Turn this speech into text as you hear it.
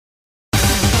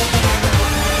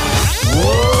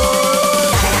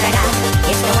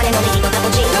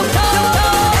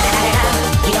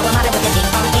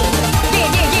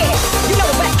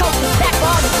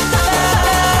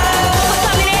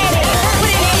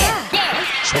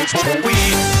Smoke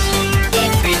weed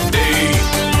every day.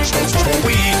 Smoke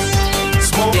weed,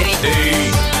 smoke every day.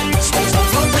 Smoke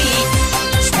weed,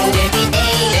 smoke every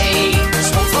day.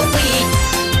 Smoke weed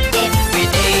every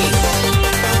day.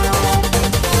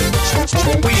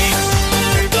 Smoke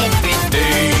weed every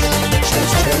day.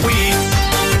 Smoke weed,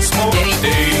 smoke every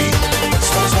day.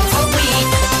 Smoke weed,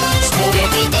 smoke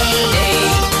every day.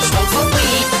 Smoke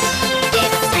weed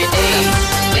every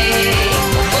day.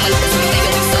 Woman, listen to me,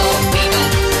 baby, we so we gon'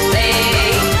 play.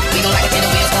 We gon' rock it till the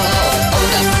wheels fall off.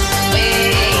 Hold up,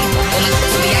 wait. Woman,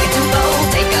 listen to me, I can do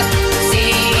both. Take a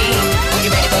seat. Hope you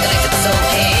ready for the next episode.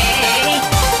 Hey,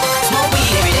 smoke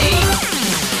weed every day.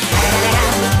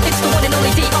 It's the one and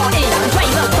only D.R.E. Dre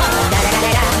Love Pop.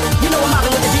 You know I'm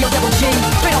mobbing with the D.O.G.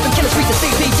 Straight off in Killer Streets of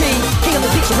CPT. King of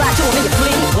the beach, you ride to him in your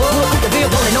fleet. With the beer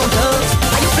rolling on dubs.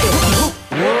 How you feel? Whoop-de-whoop.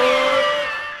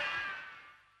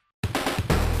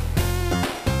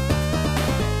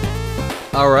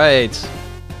 Alright,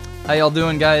 how y'all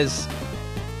doing, guys?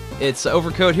 It's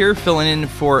OverCoat here, filling in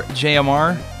for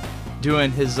JMR,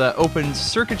 doing his open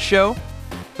circuit show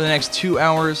for the next 2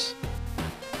 hours.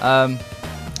 Kind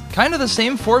of the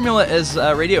same formula as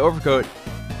Radio OverCoat.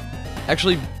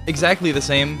 Actually, exactly the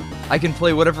same. I can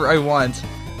play whatever I want. So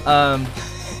I'm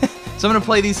going to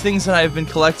play these things that I've been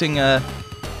collecting,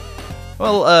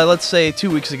 let's say 2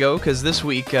 weeks ago, because this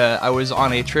week I was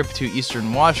on a trip to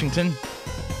Eastern Washington.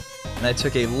 And I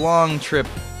took a long trip,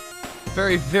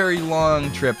 very, very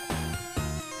long trip,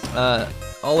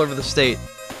 all over the state.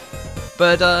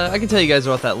 But I can tell you guys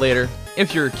about that later,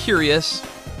 if you're curious.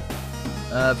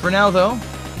 For now, though,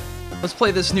 let's play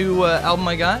this new album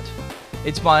I got.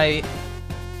 It's by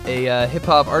a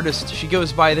hip-hop artist. She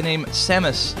goes by the name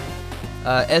Samus,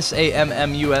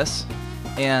 S-A-M-M-U-S.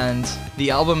 And the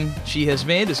album she has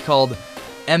made is called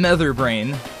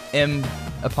M-Other-Brain, M''Other-Brain.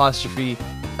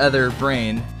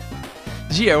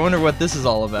 Gee, I wonder what this is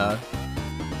all about.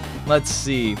 Let's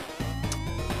see.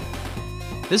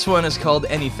 This one is called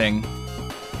Anything.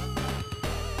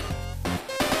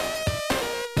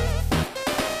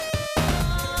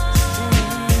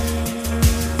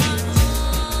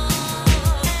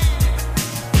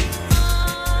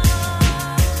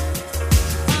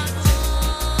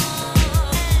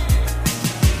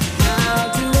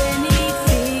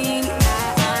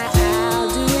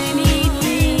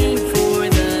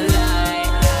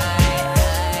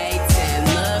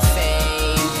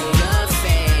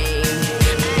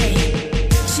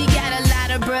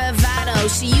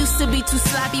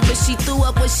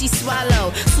 She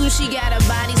swallow. Soon she got a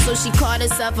body, so she called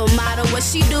herself a model. What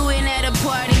she doing at a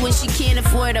party when she can't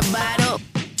afford a bottle?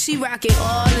 She rockin'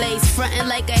 all lace, frontin'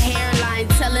 like a hairline,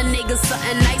 tellin' niggas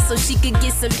something nice so she could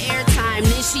get some airtime.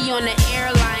 Then she on the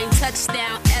airline,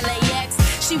 touchdown LAX.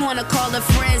 She wanna call her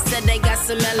friends, said they got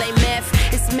some LA meth.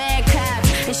 It's mad cops,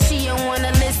 and she don't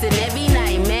wanna listen. Every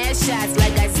night, mad shots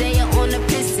like Isaiah on the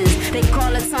Pistons. They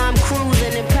call her Tom Cruise,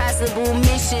 an impossible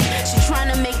mission. She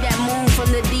tryna make that move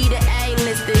from the D to A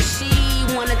list. And she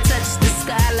wanna touch the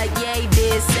sky like Ye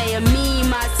did. Say me,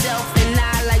 myself, and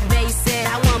I like they said.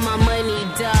 I want my money,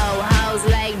 dough. Hoes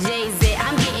like Jay-Z.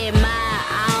 I'm getting my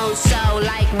own show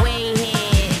like Wayne here.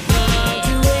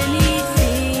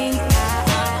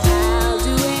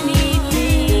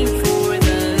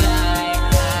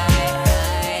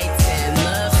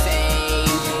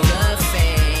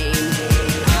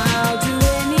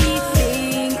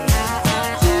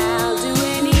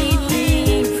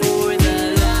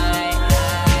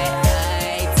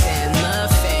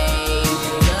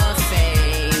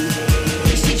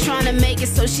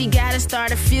 So she gotta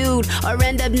start a feud or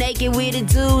end up naked with a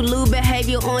dude. Lewd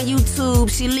behavior on YouTube.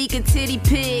 She leak a titty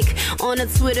pic on her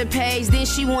Twitter page. Then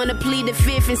she wanna plead the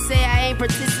fifth and say I ain't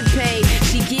participate.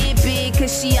 She get big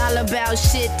cause she all about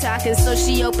shit talking. So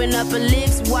she open up her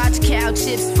lips, watch cow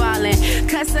chips falling.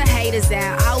 Cuss her haters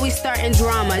out, always starting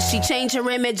drama. She changed her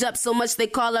image up so much they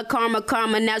call her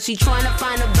Karma. Now she trying to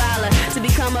find a baller to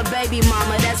become a baby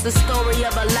mama. That's the story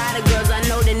of a lot of girls I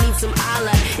know that need some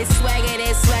Allah. It's swagger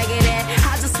that.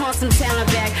 I just want some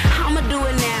talent back. I'ma do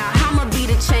it now. I'ma be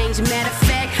the change. Matter of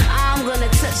fact, I'm gonna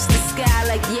touch the sky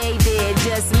like Ye did.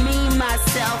 Just me,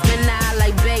 myself, and I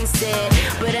like Bae said.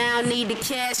 But I don't need the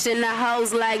cash and the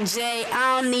hoes like Jay.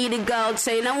 I don't need a gold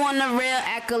chain. I want a real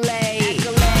accolade.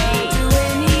 Do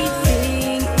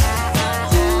anything.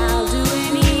 I'll do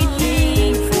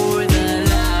anything for the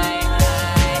lights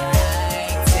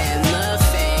and the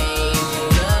fame.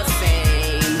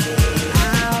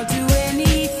 I'll do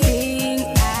anything.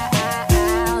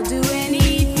 I'll do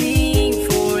anything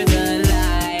for the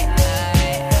lights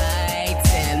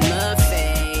and the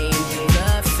fame.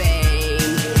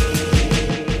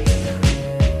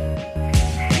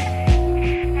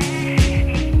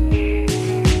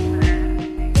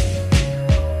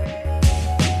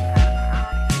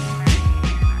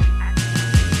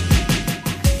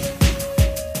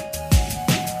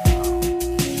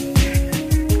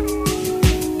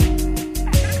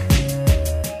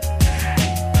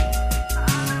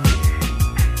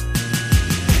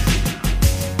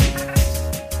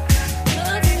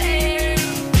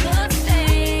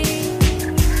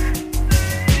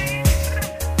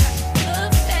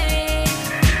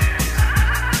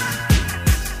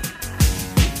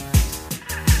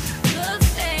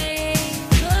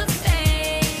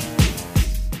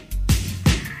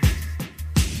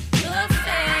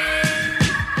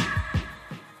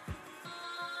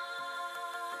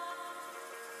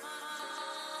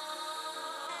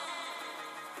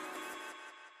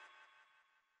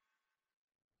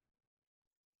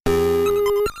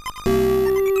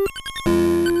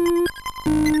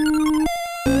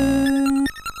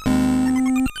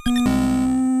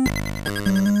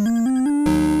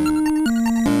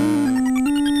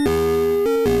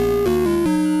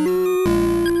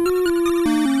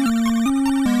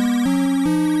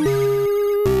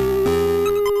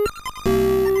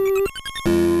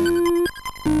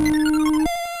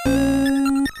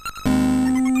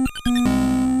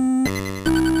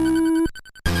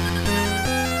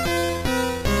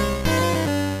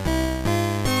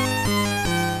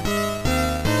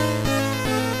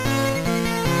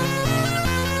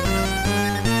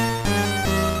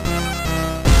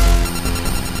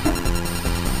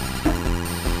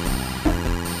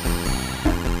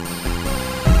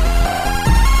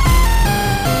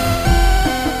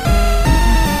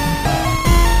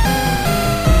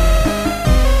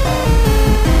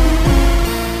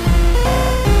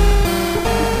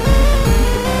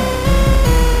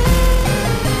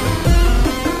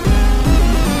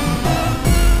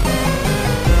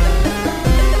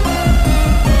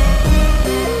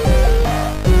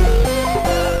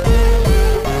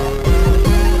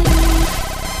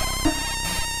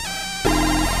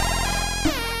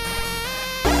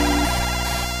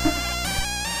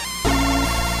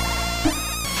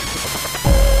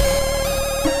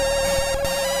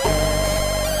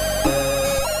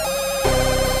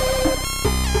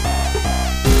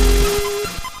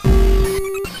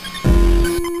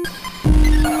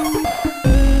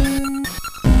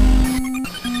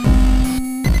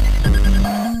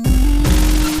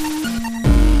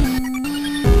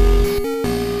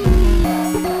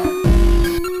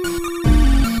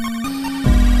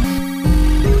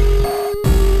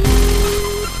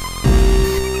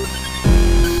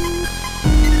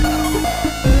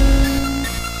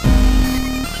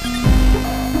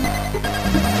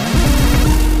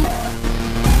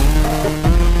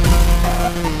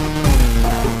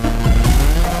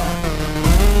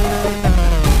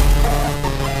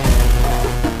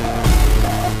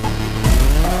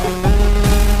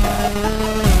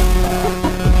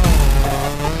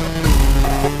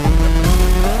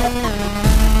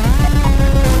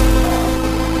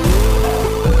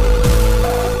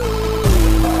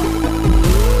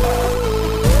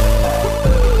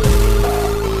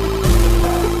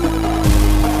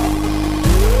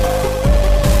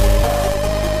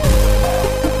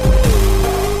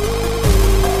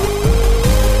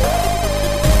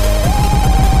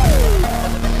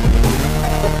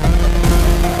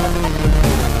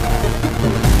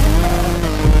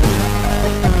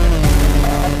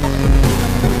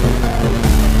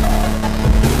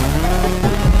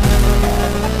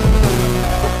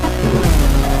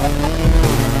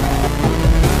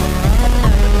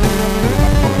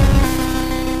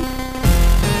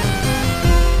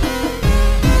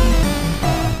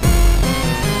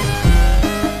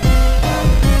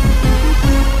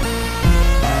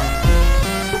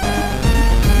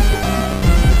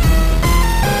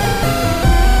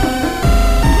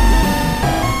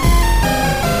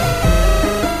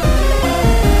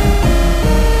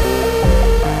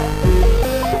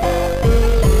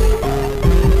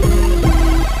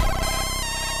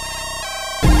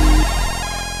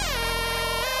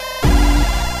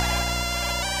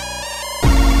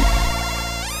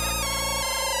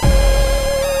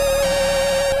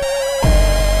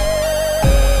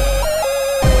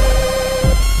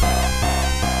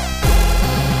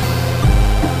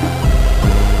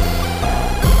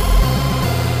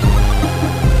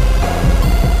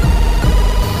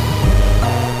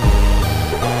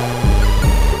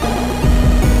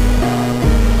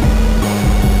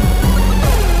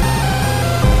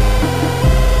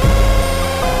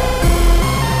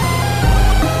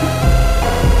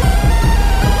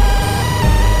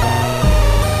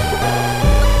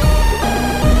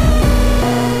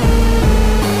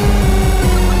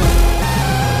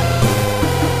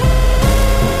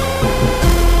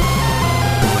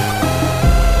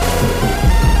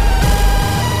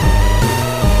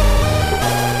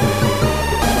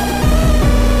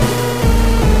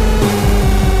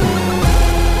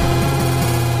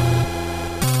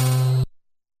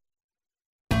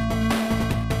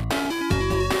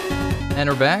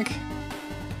 we're back.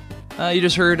 You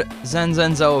just heard Zen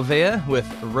Zen Zaovea with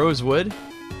Rosewood.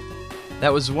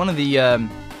 That was one of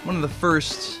the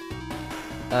first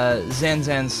Zan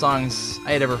Zan songs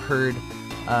I had ever heard.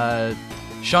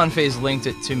 Sean Faze linked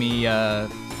it to me a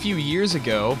few years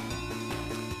ago,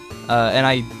 and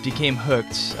I became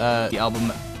hooked. The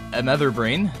album Another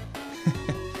Brain,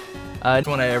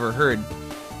 one I ever heard.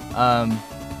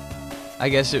 I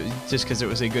guess it was just because it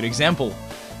was a good example.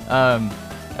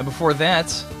 And before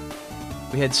that,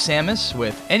 we had Samus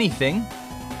with Anything.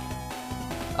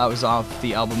 That was off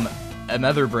the album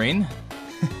Another Brain.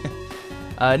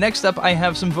 Next up, I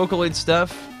have some Vocaloid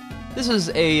stuff. This is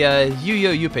a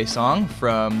Yu-Yo Yuppie song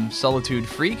from Solitude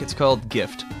Freak. It's called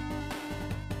Gift.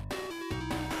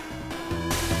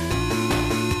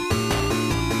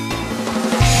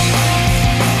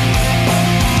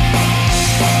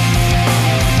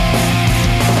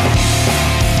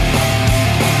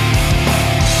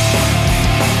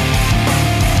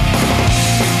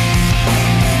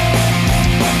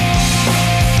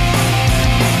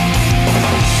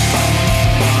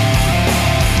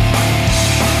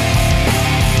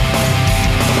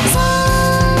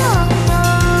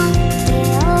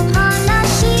 Oh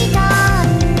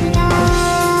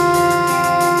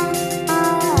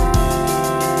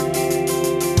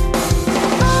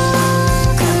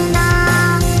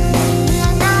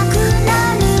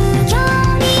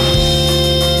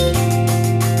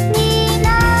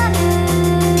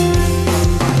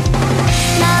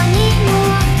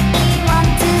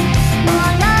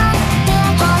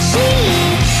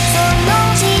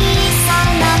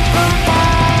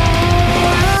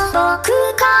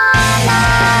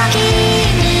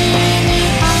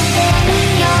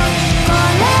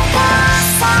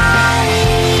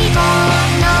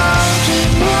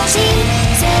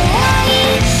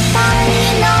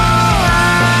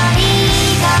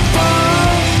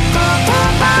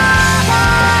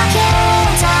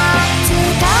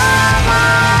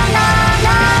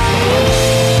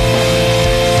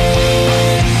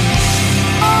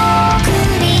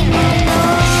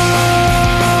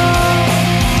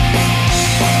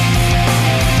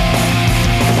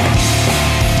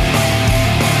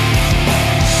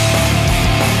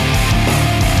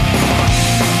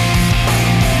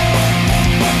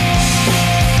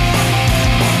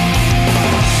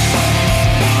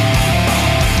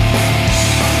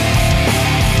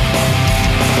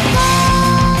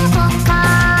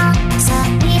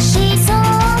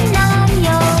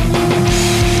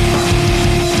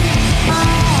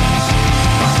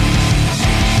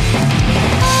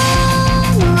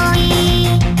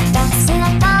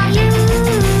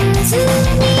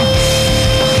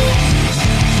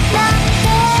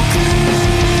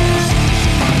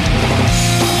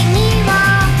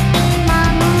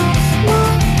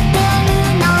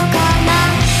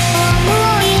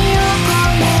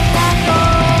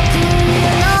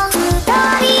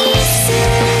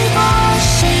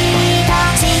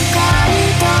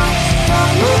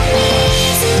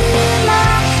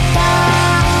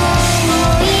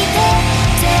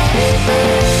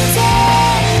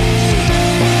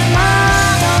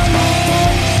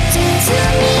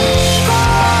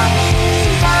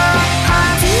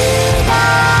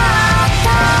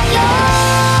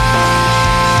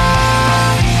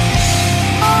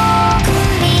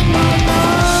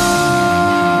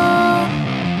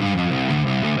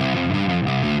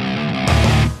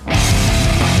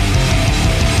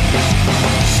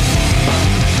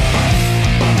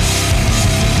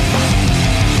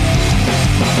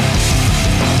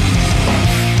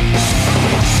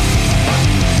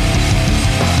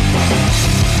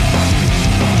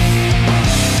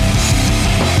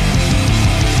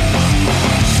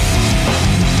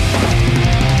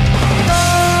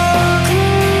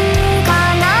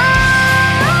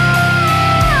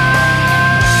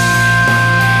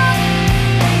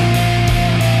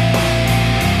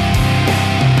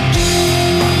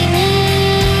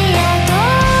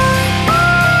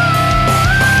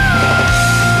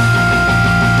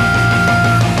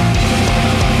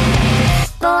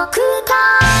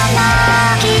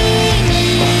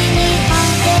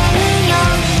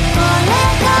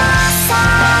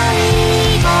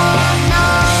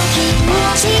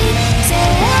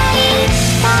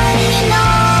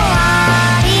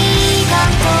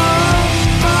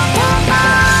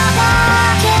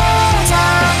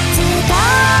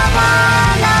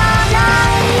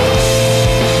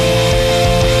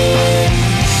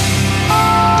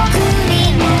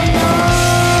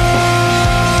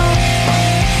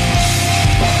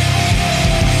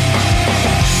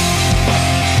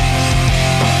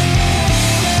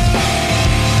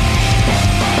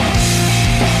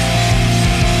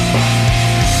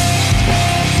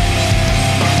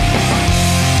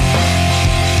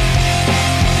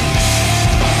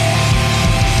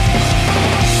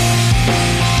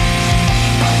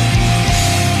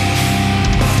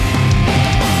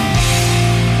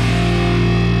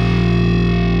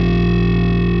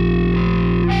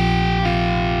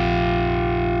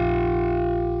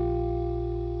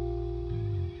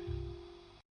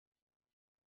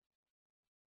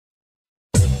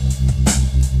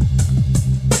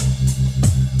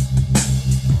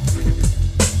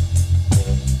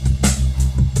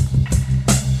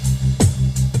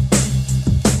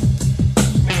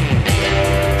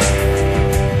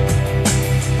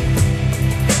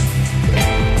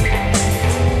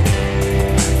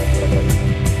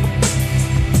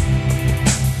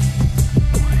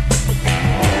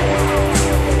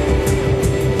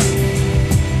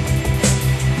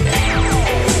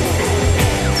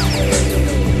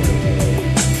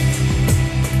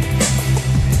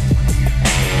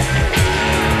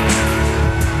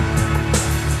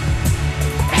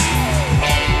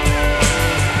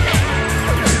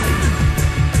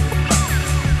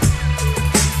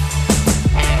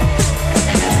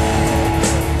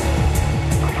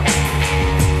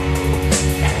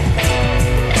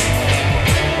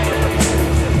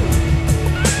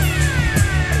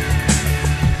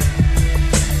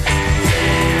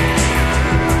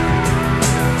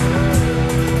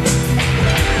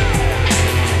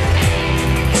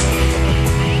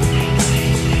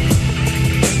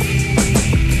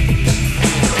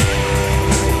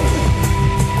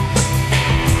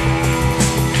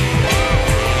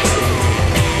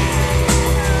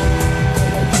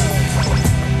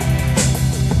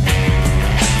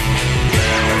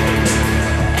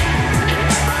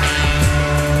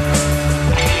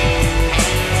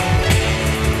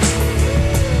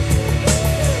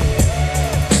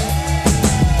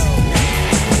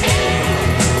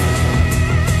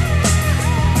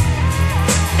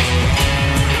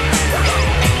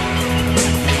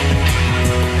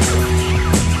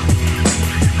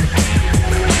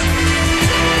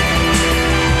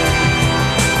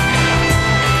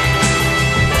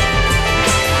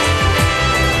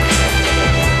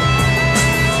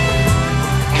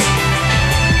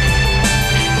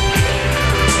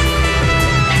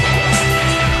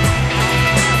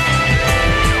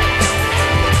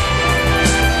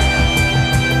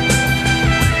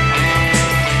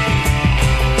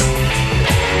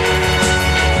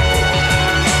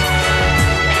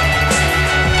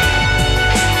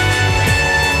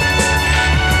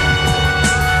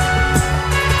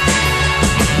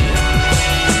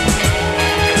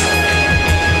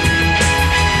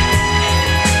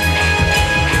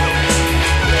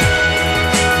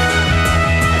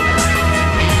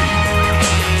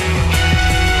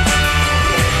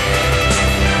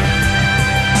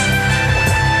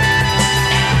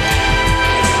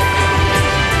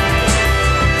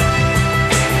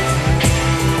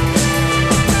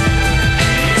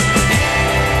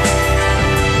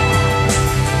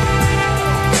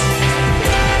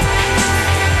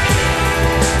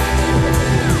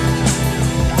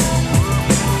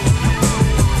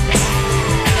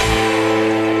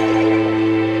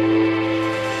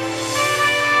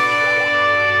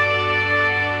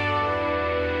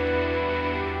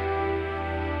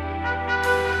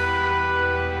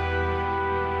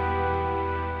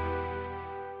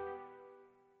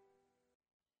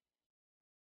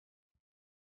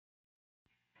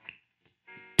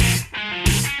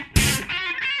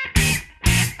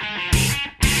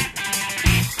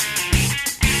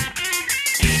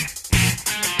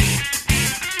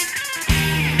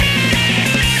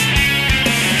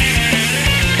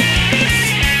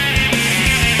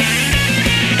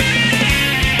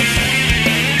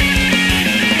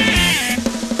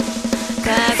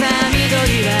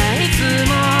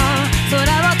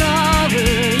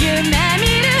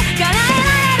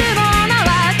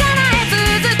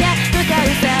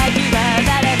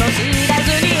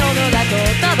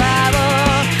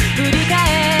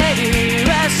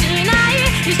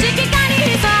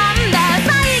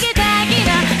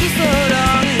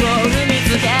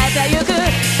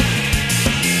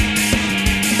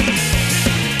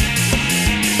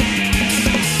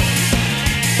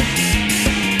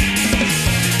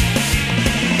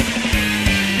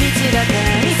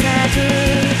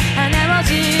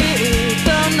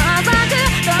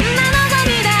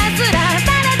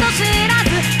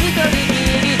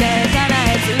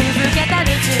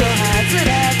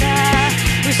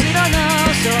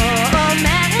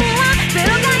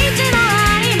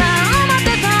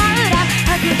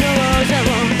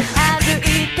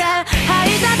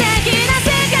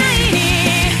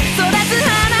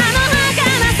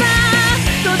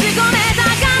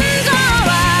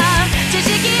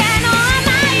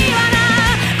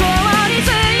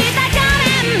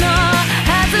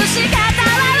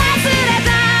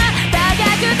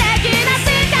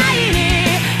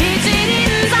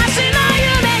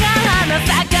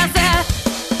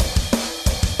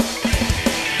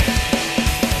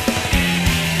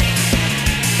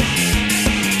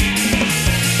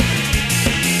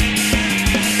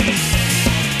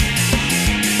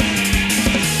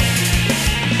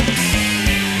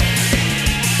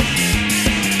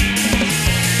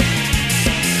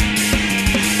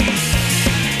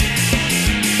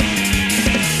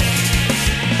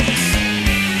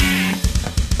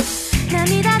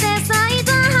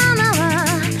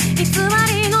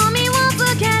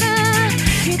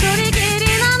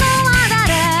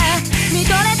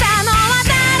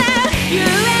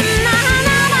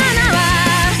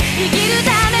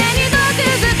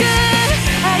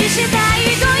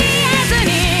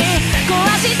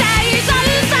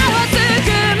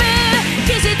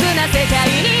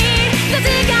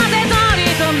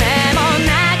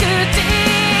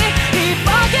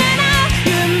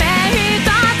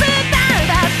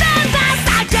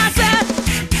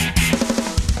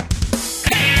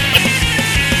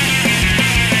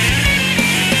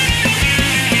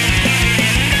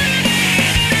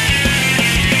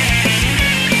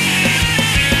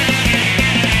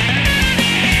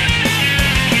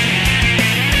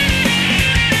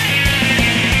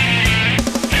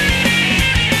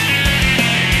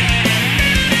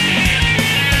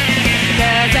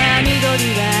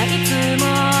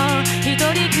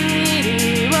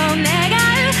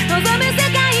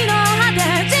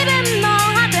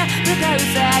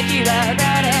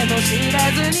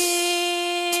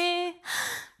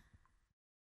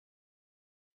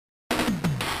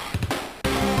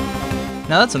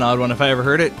Now that's an odd one if I ever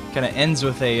heard it. Kind of ends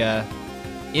with a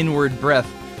inward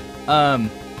breath. But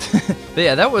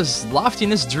yeah, that was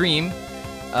Loftiness Dream.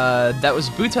 That was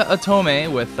Buta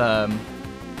Atome with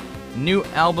new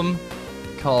album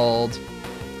called...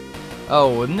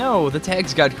 Oh no, the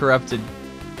tags got corrupted.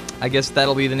 I guess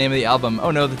that'll be the name of the album.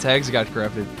 Oh no, the tags got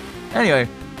corrupted. Anyway,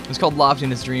 it's called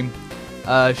Loftiness Dream.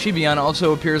 Shibian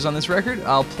also appears on this record.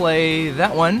 I'll play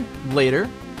that one later.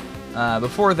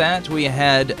 Before that, we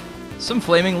had some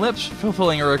Flaming Lips,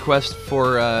 fulfilling a request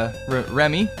for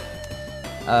Remy.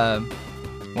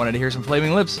 Wanted to hear some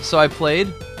Flaming Lips, so I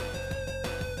played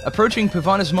Approaching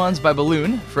Pavonis Mons by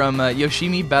Balloon from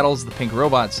Yoshimi Battles the Pink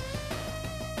Robots.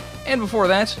 And before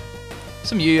that,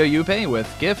 some Yu Yu Yuppie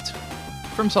with Gift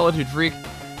from Solitude Freak.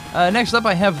 Next up,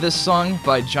 I have this song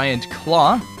by Giant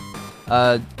Claw.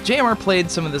 JMR played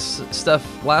some of this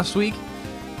stuff last week.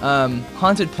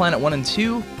 Haunted Planet 1 and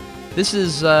 2. This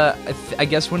is, I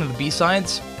guess, one of the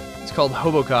B-sides. It's called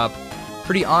Hobocop.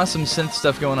 Pretty awesome synth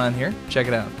stuff going on here. Check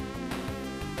it out.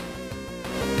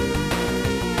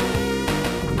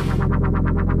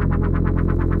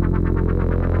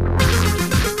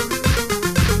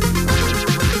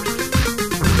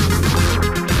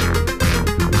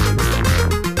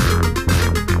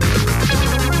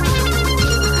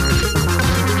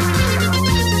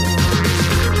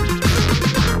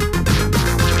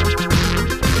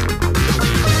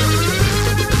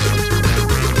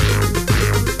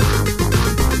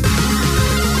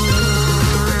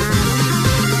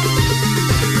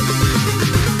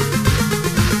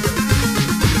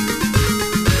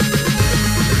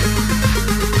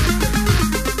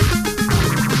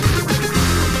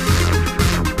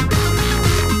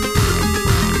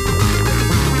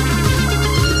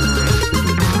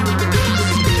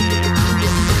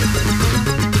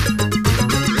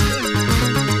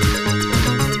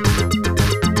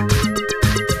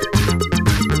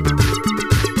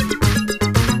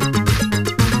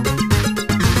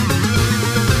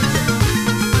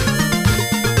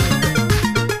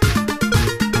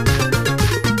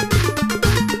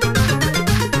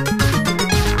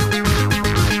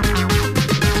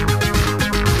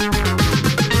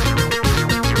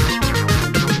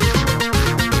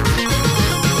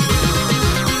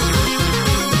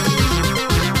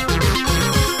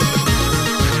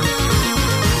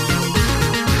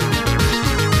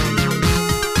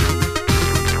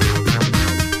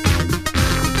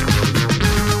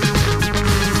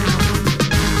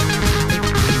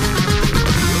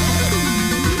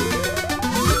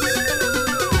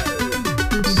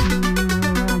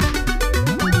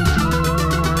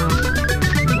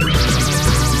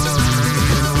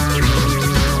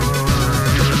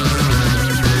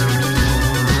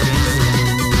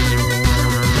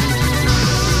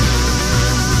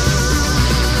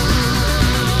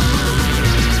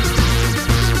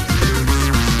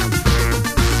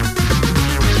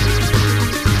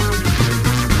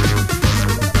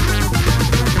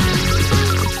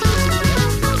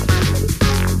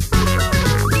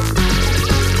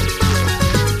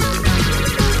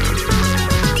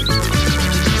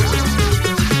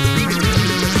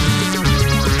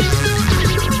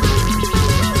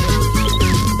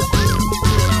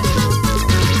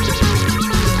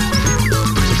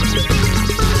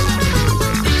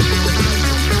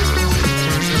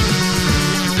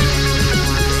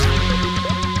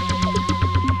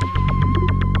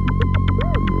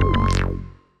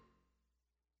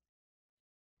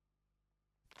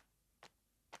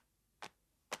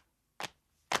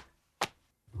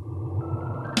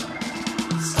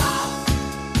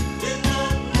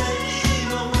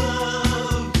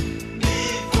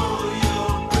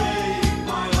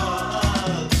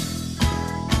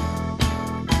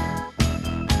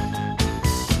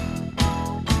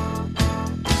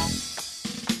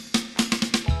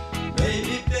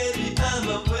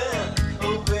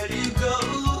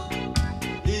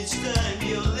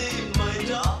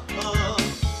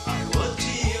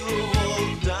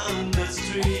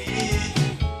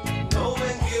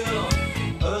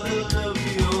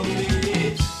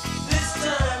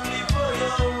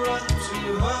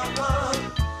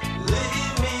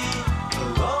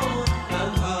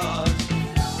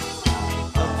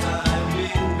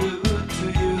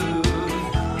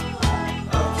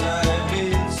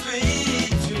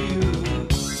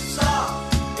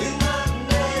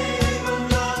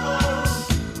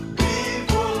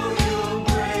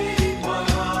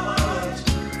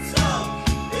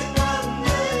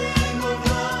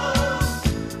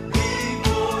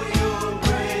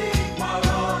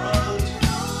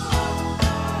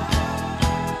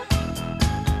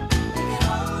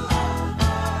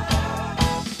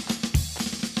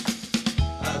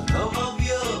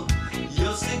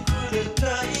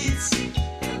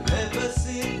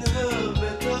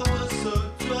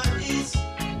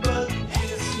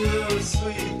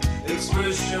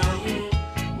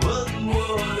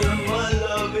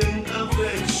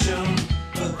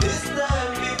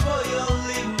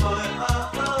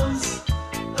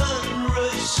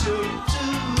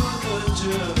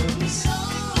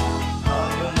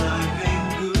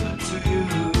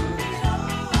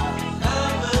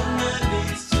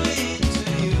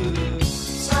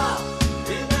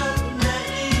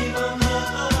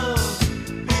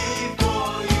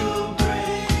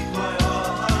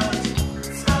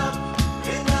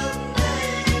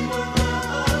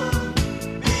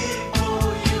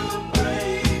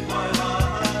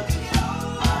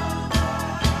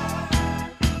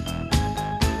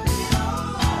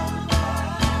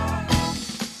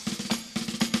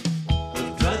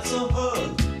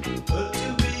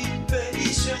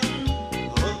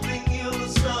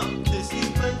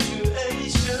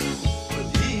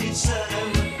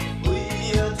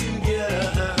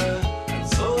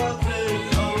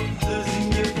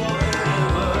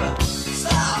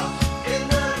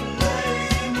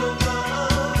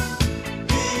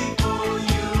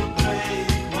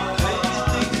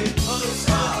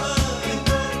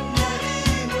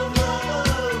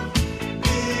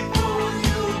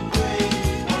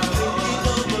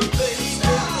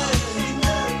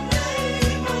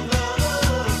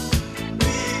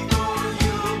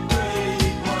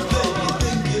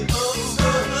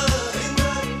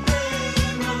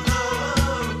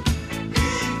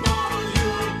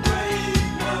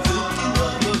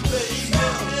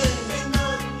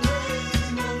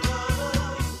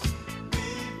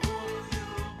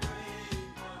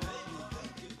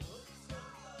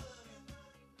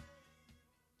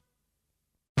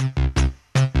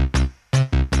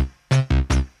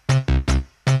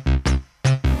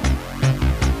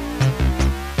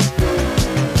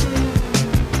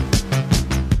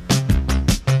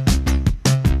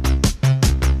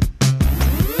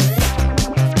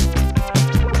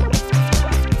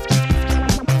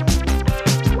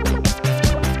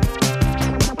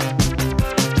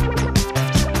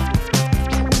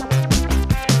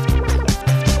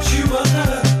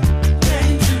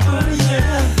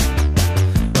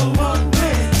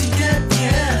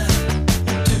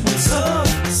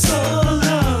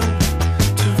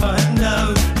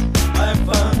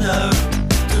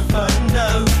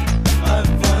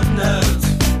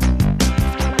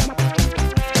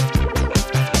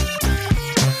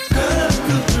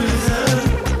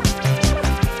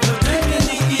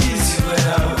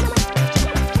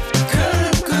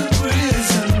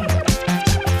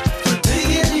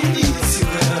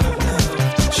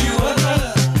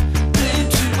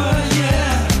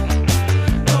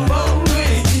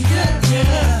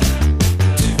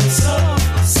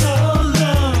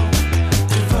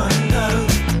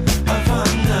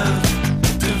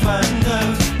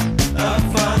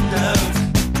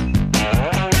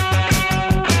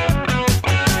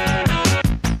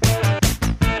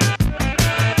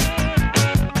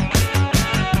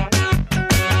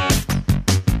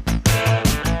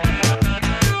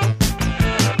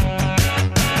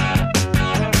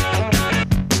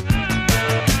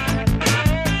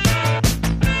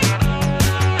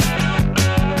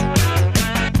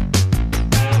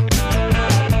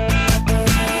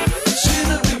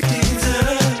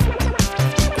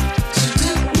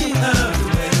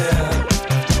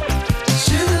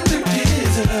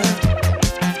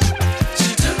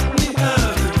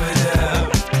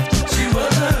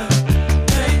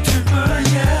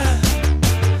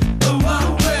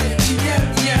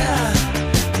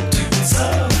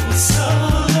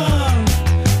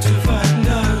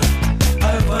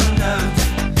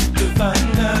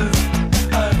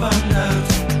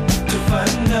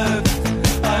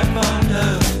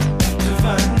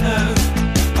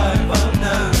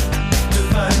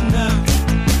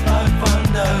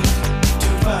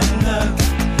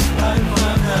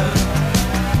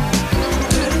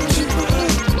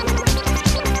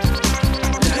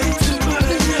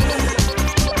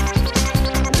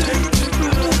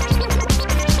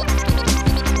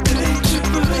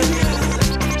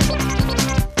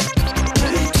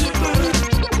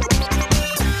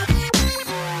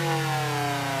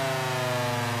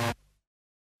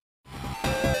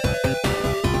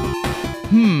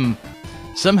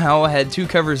 somehow I had 2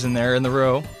 covers in there in the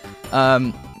row.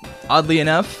 Oddly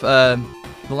enough, the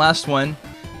last one,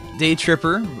 Day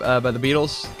Tripper by the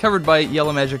Beatles, covered by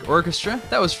Yellow Magic Orchestra.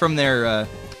 That was from their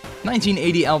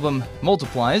 1980 album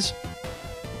Multiplies.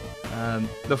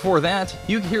 Before that,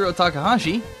 Yukihiro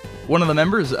Takahashi, one of the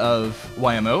members of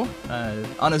YMO,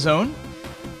 on his own.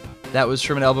 That was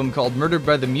from an album called Murdered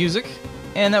by the Music,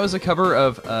 and that was a cover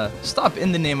of Stop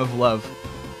in the Name of Love.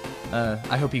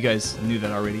 I hope you guys knew that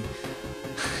already.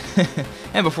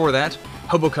 And before that,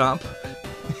 Hobocop.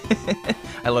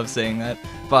 I love saying that.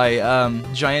 By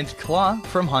Giant Claw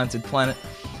from Haunted Planet.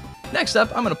 Next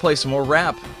up, I'm going to play some more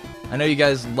rap. I know you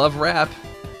guys love rap.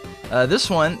 This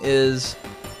one is...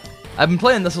 I've been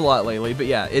playing this a lot lately, but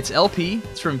yeah, it's LP.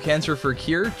 It's from Cancer for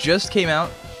Cure. Just came out.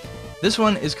 This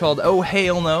one is called Oh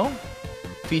Hail No,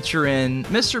 featuring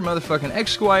Mr. Motherfucking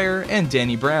Esquire and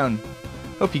Danny Brown.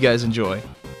 Hope you guys enjoy.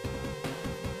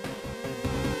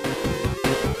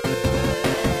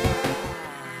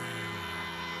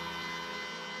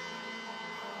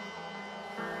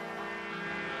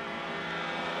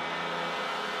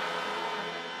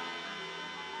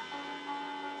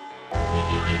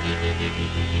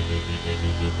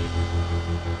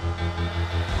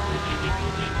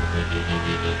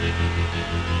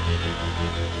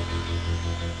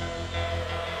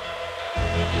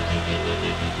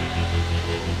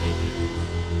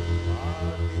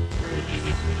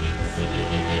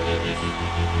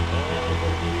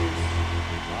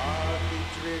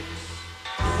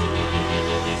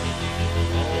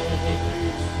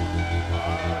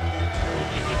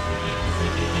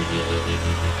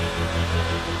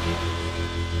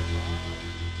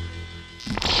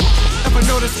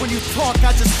 When you talk,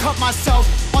 I just cut myself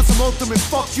on some ultimate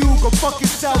fuck you, go fuck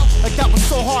yourself. Like that was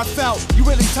so heartfelt, you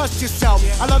really touched yourself.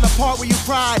 I love the part where you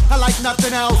cried, I like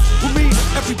nothing else. With me,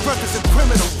 every breath is a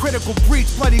criminal, critical breach,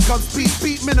 bloody guns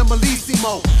beat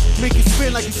minimalissimo. Make you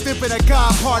spin like you snipping a God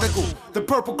particle. The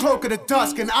purple cloak of the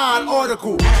dusk, an odd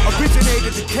article.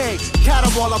 Originated decay,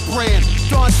 caterwaller brand.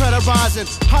 Dawn treader rising,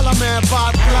 holla man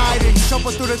vibe gliding.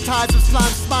 Shuffle through the tides of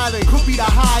slime smiling. Could be the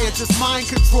high, or just mind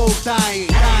control dying.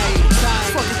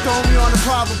 Fucking throw me on the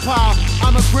problem pile.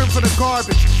 I'm a grim for the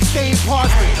garbage. Stained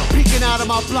parchment, peeking out of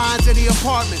my blinds in the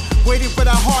apartment. Waiting for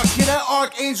that heart, hear that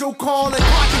archangel calling.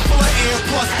 Pocket full of air,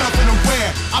 plus nothing to wear.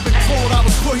 I've been told I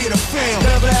was put here to fail.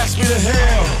 Never ask me to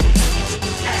hell.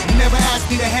 Never ask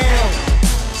me to hell.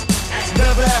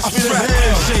 Never ask me to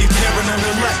hell. Shaved hair in an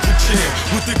electric chair,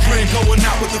 with the grin going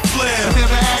out with the flare.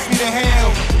 Never ask me to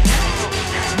hell.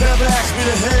 Never ask me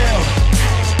to hell.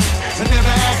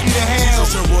 Never ask me to hell.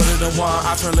 Jesus turn water to wine,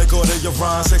 I turn liquor to your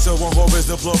rhyme. Sex or one whore is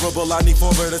deplorable, I need 4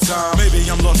 at a time. Maybe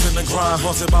I'm lost in the grind,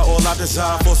 haunted by all I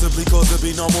desire. Forcibly caused to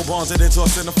be normal bonds and then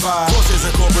tossed in the fire. Forces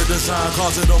and corporate design,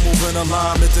 cause it don't move in a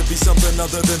line. Meant to be something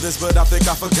other than this, but I think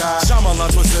I forgot.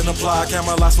 Shyamalan twist and apply,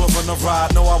 Camelot swerve on the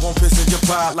ride. No, I won't piss in your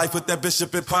pride, life with that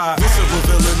bishop and pie. Visceral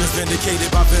villain is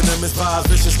vindicated by venomous vibes.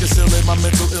 Vicious concealing my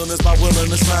mental illness by willing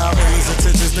to smile. Aliens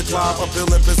intentions to climb up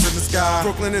Olympus in the sky.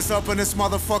 Brooklyn is up and this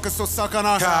motherfucker, so suck on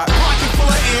our God. Pocket full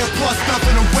of air, plus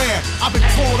nothing to wear. I've been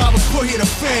told I was put here to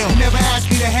fail. Never ask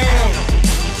me to hell.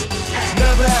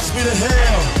 Never ask me to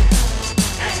hell.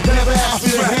 Never ask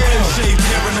me to hell. Shaved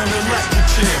hair in an electric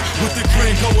chair, with the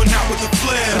grin going out with the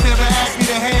flare. Never ask me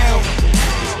to hell.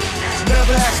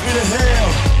 Never ask me to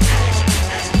hell.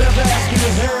 Never ask me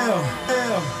to hell.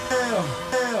 Hell, hell,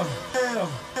 hell, hell,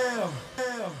 hell,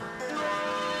 hell.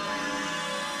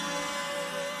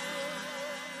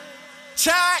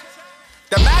 Check!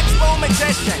 The maximum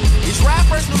magician, these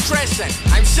rappers' nutrition.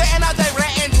 I'm shitting out their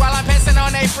written while I'm pissing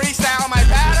on they freestyle. My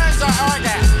patterns are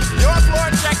organ. Your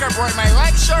floor checkerboard, my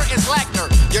lecture is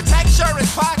lecture. Your texture is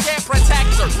pocket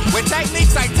protector. With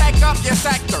techniques I take up your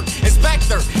sector.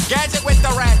 Inspector, gadget with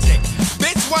the ratchet.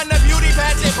 Bitch won the beauty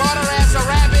pageant, bought her ass a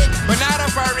rabbit. But not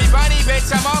a furry bunny, bitch,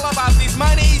 I'm all about these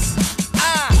monies.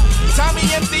 Tommy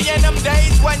empty in them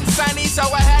days wasn't sunny, so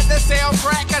I had to sell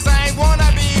crack cause I ain't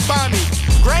wanna be bummy.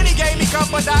 Granny gave me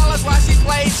 $2 while she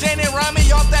played gin and rummy.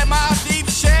 Off that Mobb Deep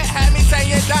shit, had me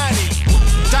saying Donnie.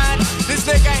 Don, this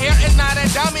nigga here is not a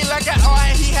dummy. Look at all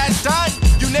he has done.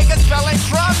 You niggas feeling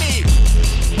crummy.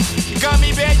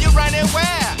 Gummy bear, you running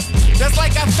where? Just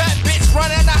like a fat bitch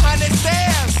running 100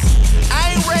 stairs.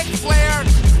 I ain't Ric Flair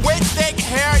with thick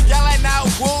hair, yelling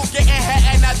out woo, getting hit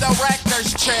in a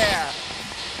director's chair.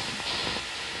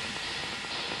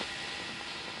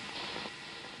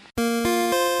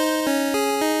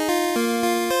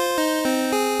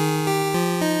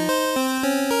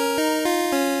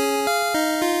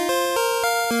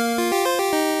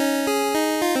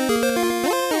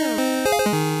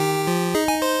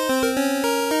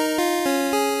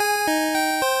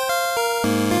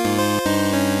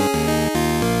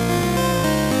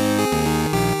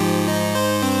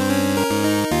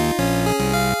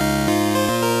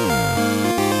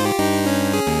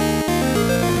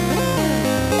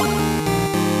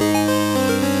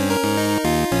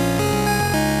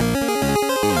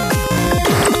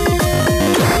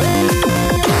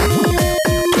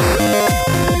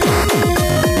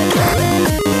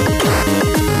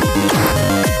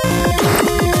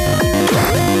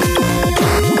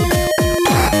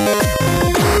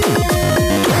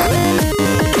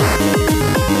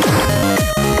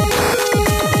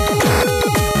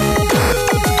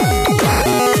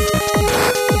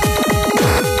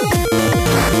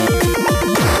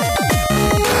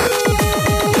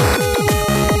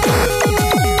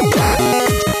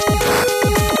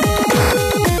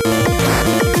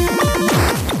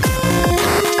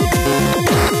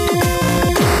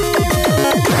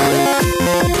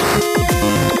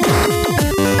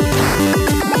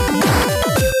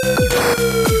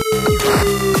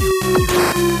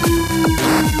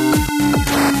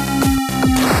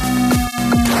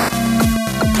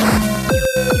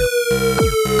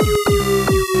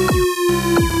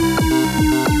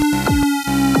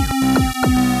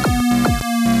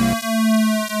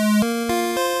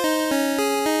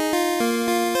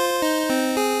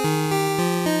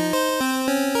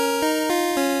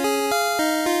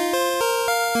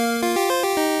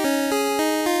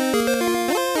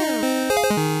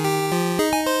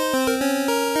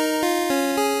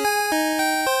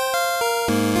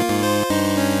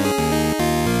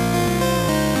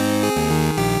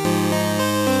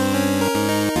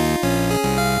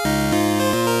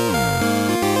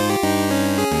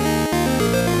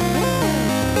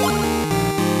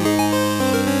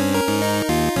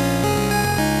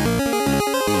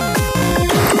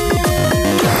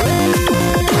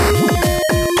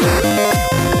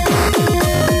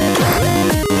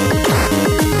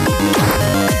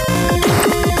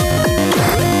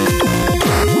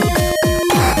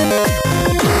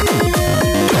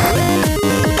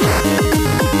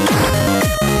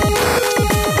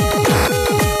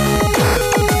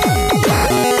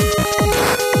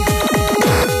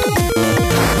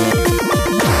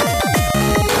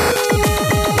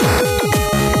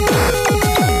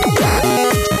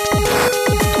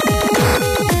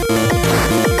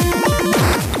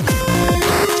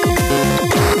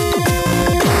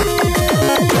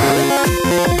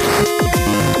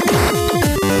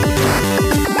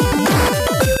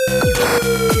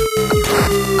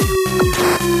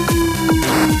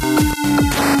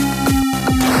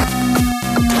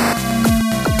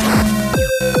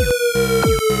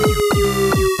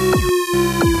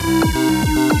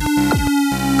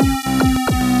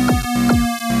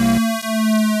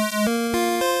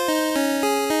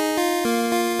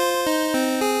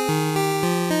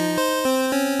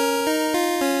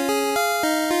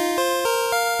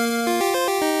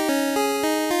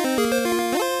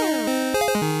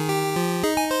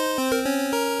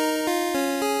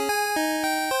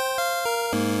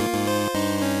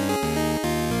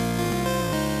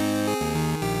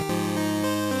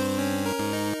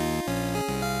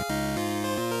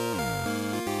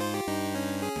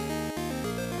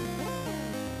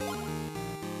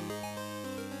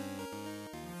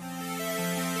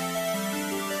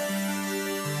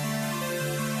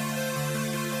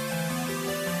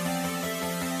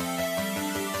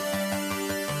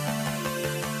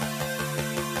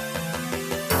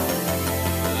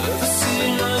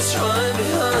 nights right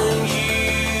behind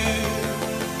you.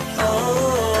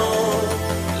 Oh,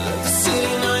 let the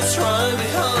city nights right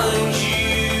behind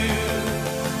you.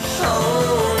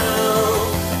 Oh no,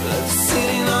 let the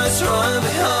city nights right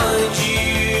behind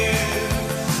you.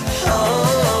 Oh,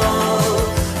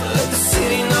 let the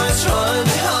city nights right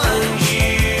behind you.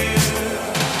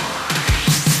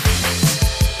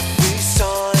 This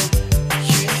time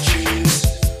you choose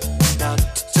not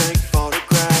to take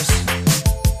photographs.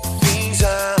 Things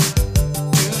are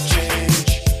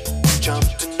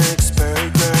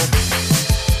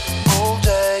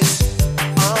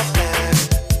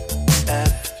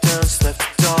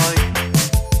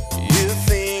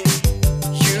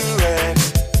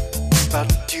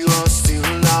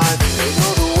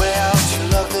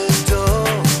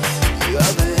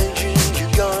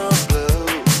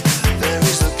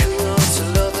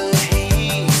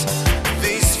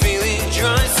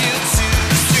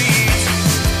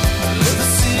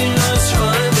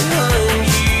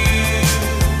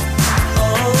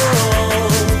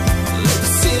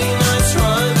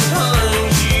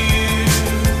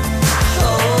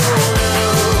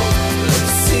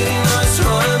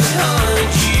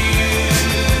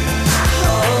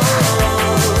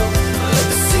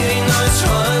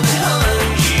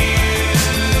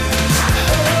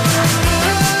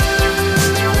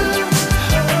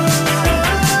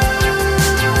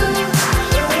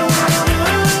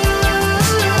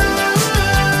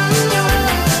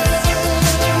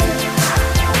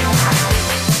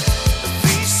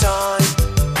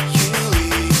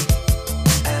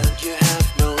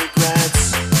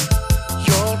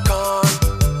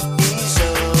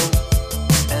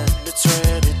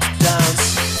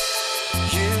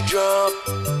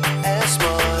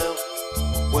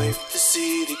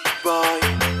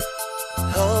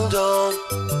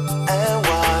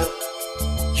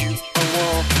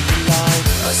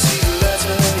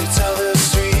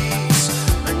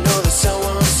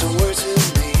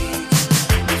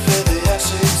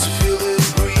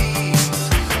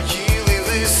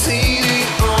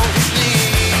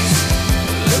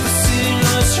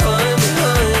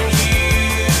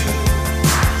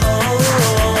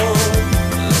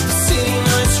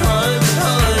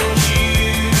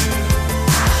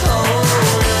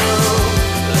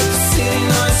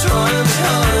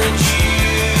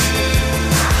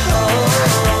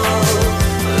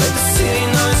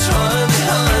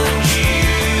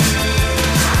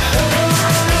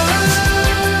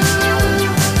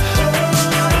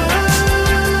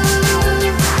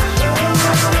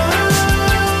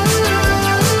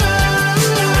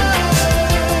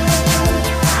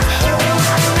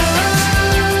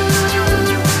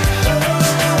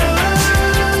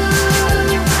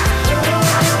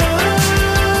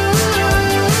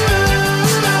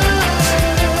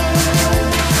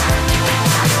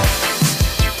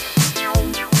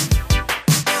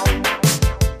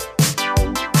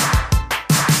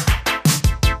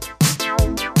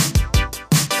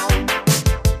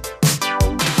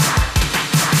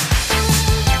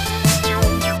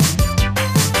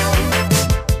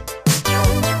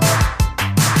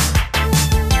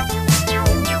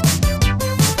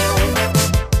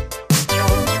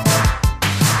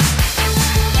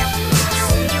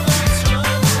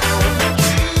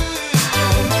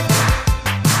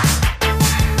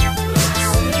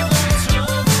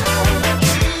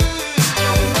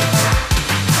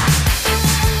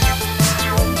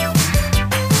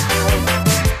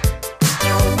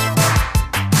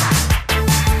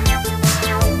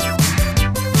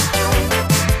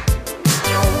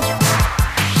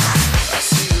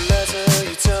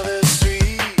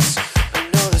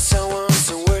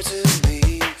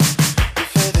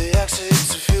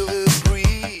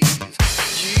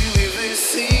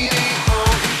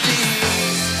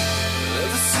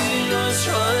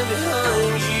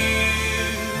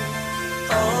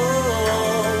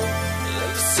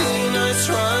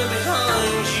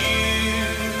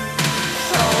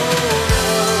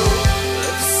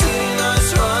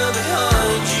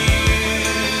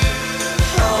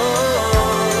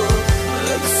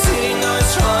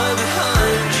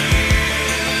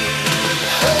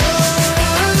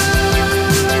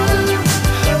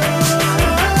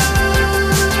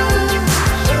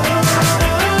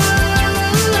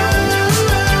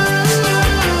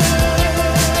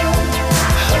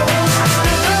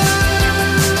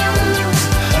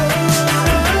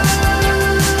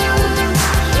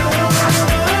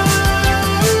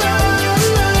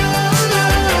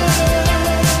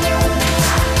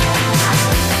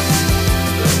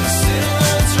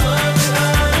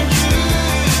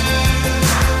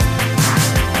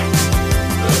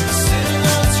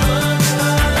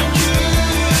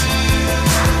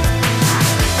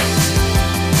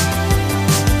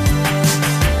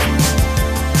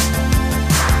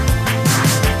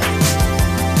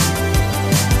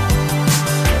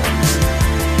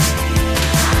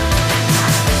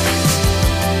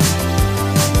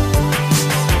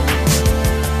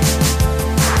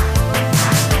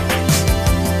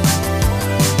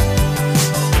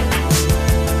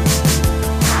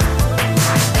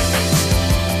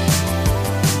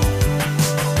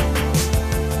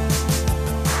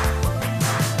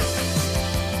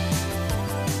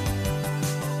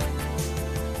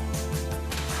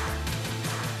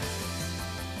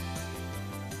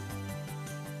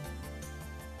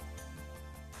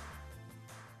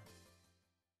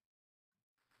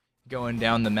going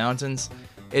down the mountains.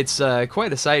 It's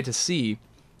quite a sight to see.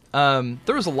 There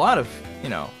was a lot of,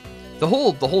 the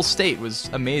whole state was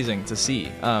amazing to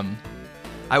see.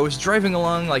 I was driving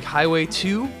along like Highway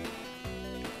 2,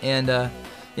 and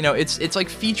it's like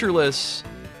featureless,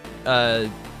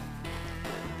 like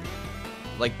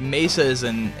mesas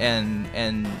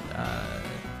and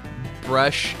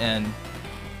brush and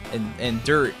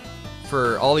dirt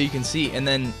for all you can see. And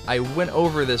then I went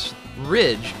over this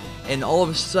ridge, and all of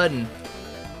a sudden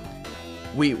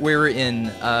we were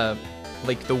in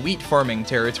like the wheat farming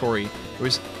territory. It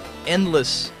was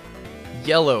endless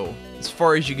yellow as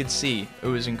far as you could see. It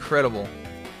was incredible.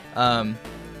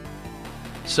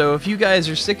 So if you guys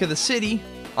are sick of the city,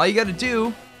 all you gotta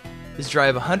do is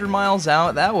drive 100 miles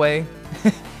out that way,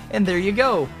 and there you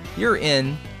go. You're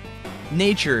in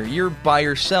nature. You're by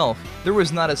yourself. There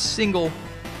was not a single.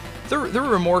 There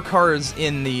were more cars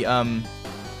in the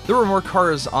there were more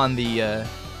cars on the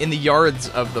in the yards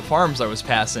of the farms I was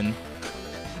passing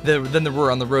than there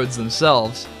were on the roads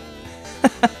themselves.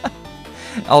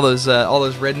 all those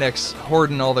rednecks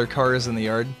hoarding all their cars in the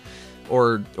yard,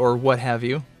 or what have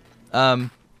you. But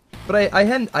I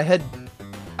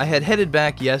had headed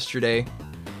back yesterday.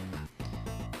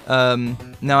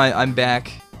 Now I'm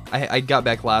back. I got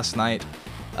back last night.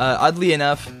 Oddly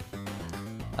enough,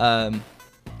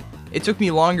 it took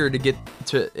me longer to get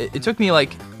to. It took me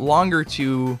like longer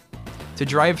to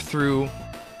drive through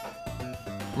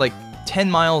like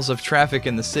 10 miles of traffic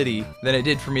in the city than it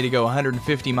did for me to go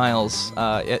 150 miles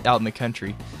out in the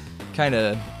country. Kind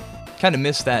of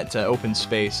missed that open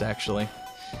space, actually.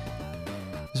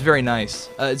 It's very nice.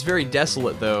 It's very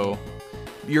desolate though.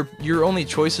 Your only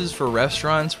choices for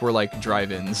restaurants were like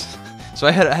drive-ins, so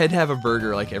I had to have a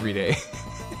burger like every day.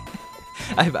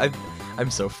 I'm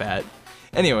so fat.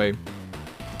 Anyway,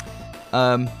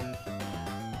 but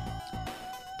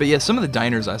yeah, some of the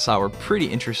diners I saw were pretty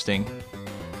interesting.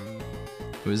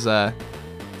 It was there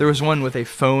was one with a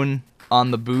phone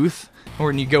on the booth,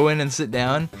 when you go in and sit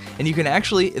down, and you can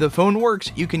actually, the phone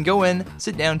works. You can go in,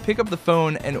 sit down, pick up the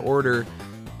phone, and order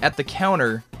at the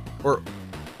counter, or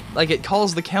like it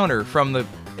calls the counter from the.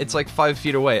 It's like 5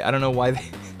 feet away. I don't know why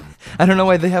they, I don't know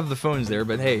why they have the phones there,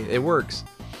 but hey, it works.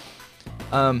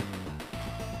 And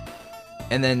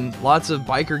then lots of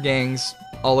biker gangs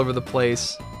all over the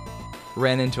place.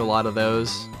 Ran into a lot of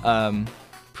those.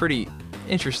 Pretty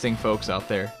interesting folks out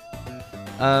there.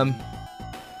 Not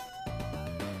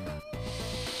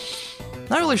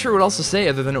really sure what else to say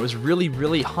other than it was really,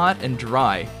 really hot and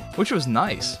dry, which was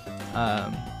nice.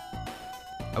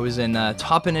 I was in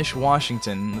Toppenish,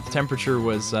 Washington. The temperature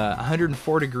was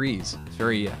 104 degrees. It's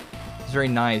very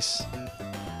nice.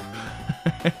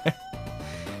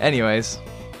 Anyways,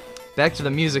 back to the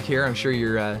music here. I'm sure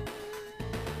you're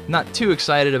not too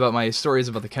excited about my stories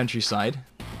about the countryside.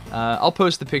 I'll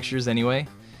post the pictures anyway.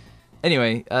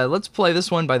 Anyway, let's play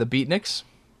this one by the Beatniks.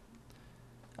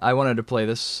 I wanted to play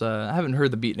this. I haven't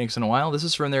heard the Beatniks in a while. This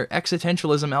is from their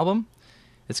Existentialism album.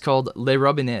 It's called Les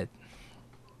Robinets.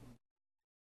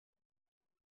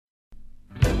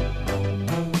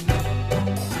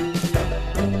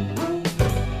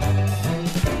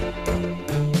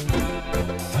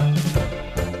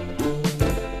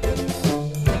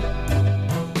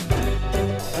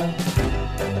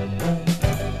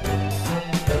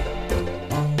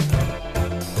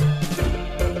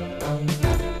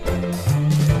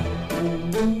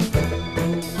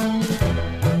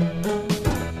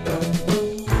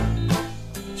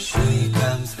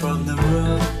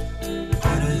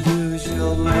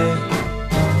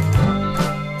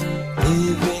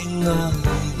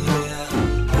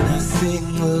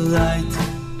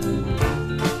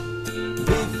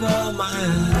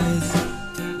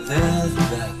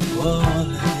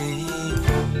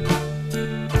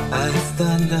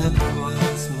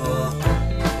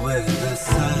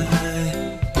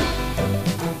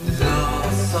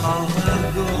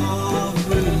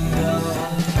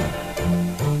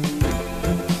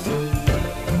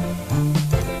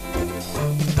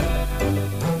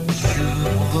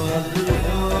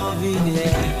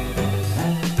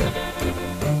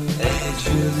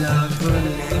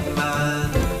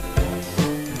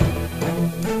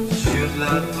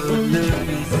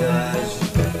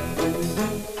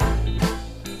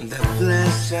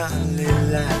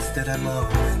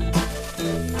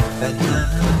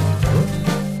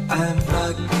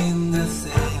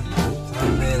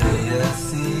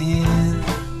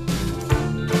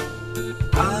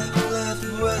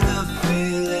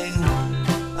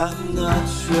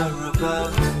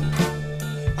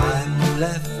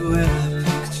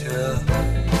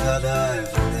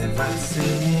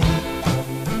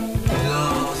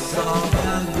 Lost all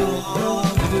I go.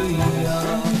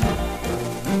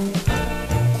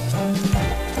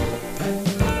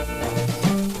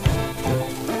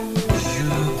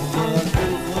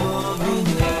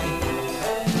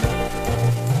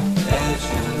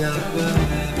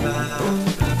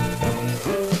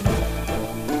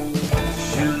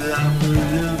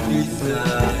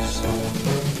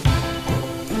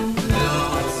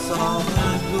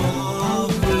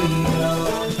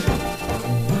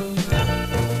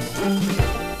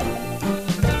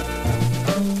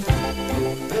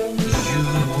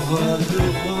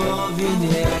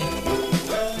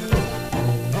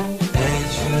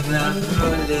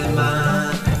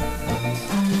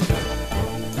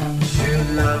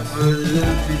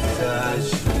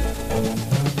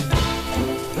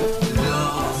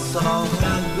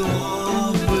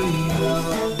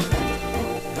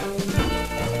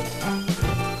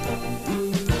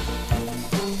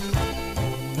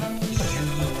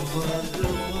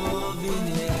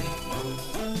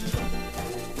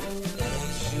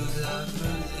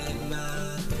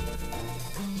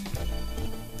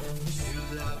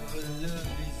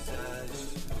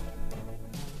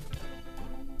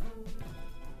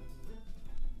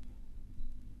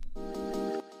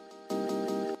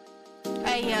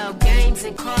 Ayo, games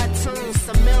and cartoons,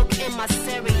 some milk in my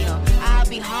cereal. I'll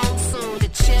be home soon to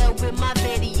chill with my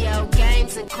video.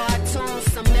 Games and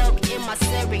cartoons, some milk in my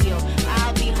cereal.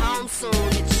 I'll be home soon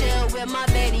to chill with my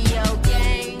video.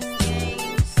 Games.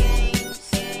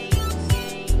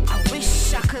 I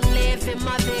wish I could live in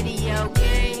my video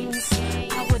games.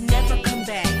 I would never come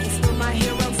back. It's where my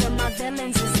heroes and my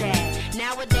villains is at.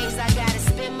 Nowadays I gotta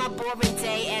spend my boring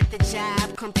day at the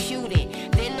job computing.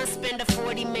 Then I spend a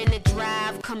 40-minute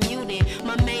drive commuting.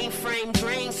 My mainframe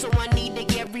drains, so I need to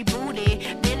get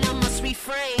rebooted. Then I must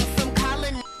refrain from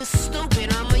calling niggas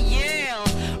stupid. I'm a yell,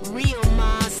 real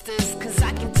monsters, cause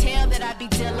I can tell that I be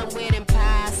dealing with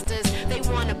imposters. They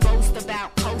wanna boast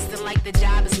about coasting like the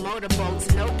job is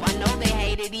motorboats. Nope, I know they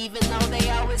hate it, even though they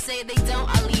always say they don't.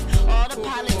 I leave all the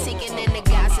politicking and the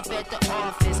gossip at the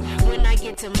office. When I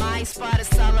get to my spot,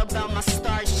 it's all about my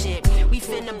starship. We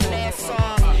finna blast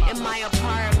off in my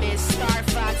apartment. Star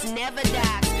Fox never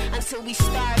dies until we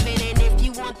starving. And if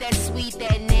you want that sweet,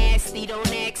 that nasty,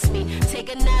 don't ask me. Take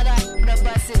another to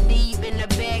bust it deep in the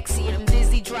backseat. I'm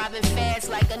busy driving fast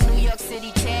like a New York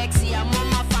City taxi. I'm on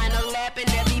my final lap and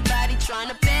everybody trying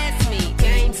to pass me.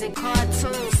 Games and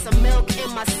cartoons, some milk in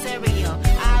my cereal.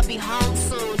 I'll be home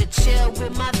soon to chill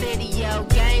with my video.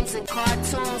 Games and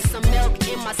cartoons, some milk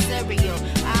in my cereal.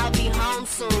 I'll be home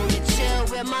soon to chill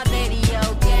with my video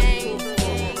games.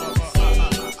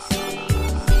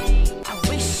 I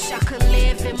wish I could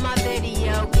live in my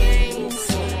video games.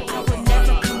 I would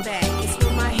never come back. It's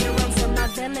where my heroes and my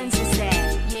villains is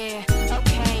at. Yeah,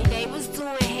 okay, they was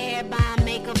doing hair, buying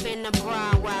makeup in the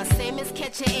bra, while same as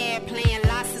catching air, playing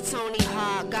lots of Tony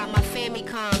Hawk. Got my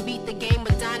Famicom, beat the game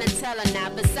with Donatella. Now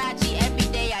Versace, every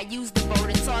day I use the boat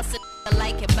and toss it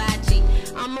like hibachi.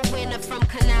 I'm a winner from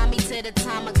Konami to the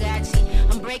Tamagotchi.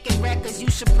 I'm breaking records, you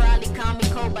should probably call me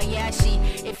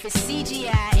Kobayashi. If it's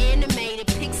CGI, animated,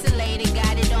 pixelated,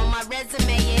 got it on my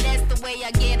resume, yeah, that's the way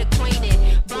I get acquainted.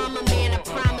 Bomberman, I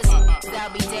promise I'll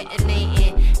be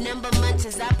detonating. Number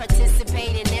munches, I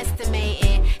participate in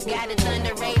estimating. Got it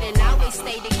underrated, always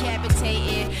stay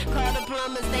decapitated. Call the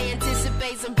plumbers, they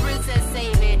anticipate some princess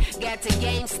saving. Got to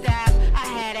GameStop, I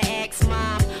had to ask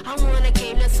mom. I want a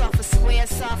game that's off of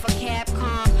Squaresoft or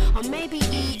Capcom, or maybe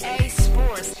EA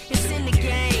Sports. It's in the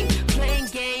game, playing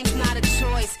games not a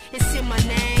choice, it's in my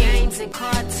name. Games and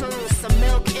cartoons, some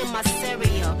milk in my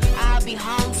cereal. I'll be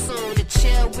home soon to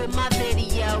chill with my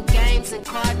video. Games and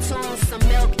cartoons, some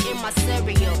milk in my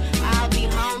cereal. I'll be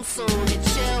home soon to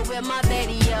chill with my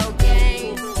video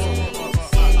games.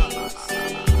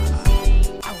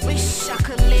 I wish I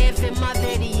could live in my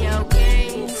video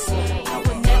games. I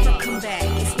would never come back.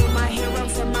 It's where my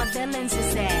heroes and my villains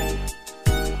is at.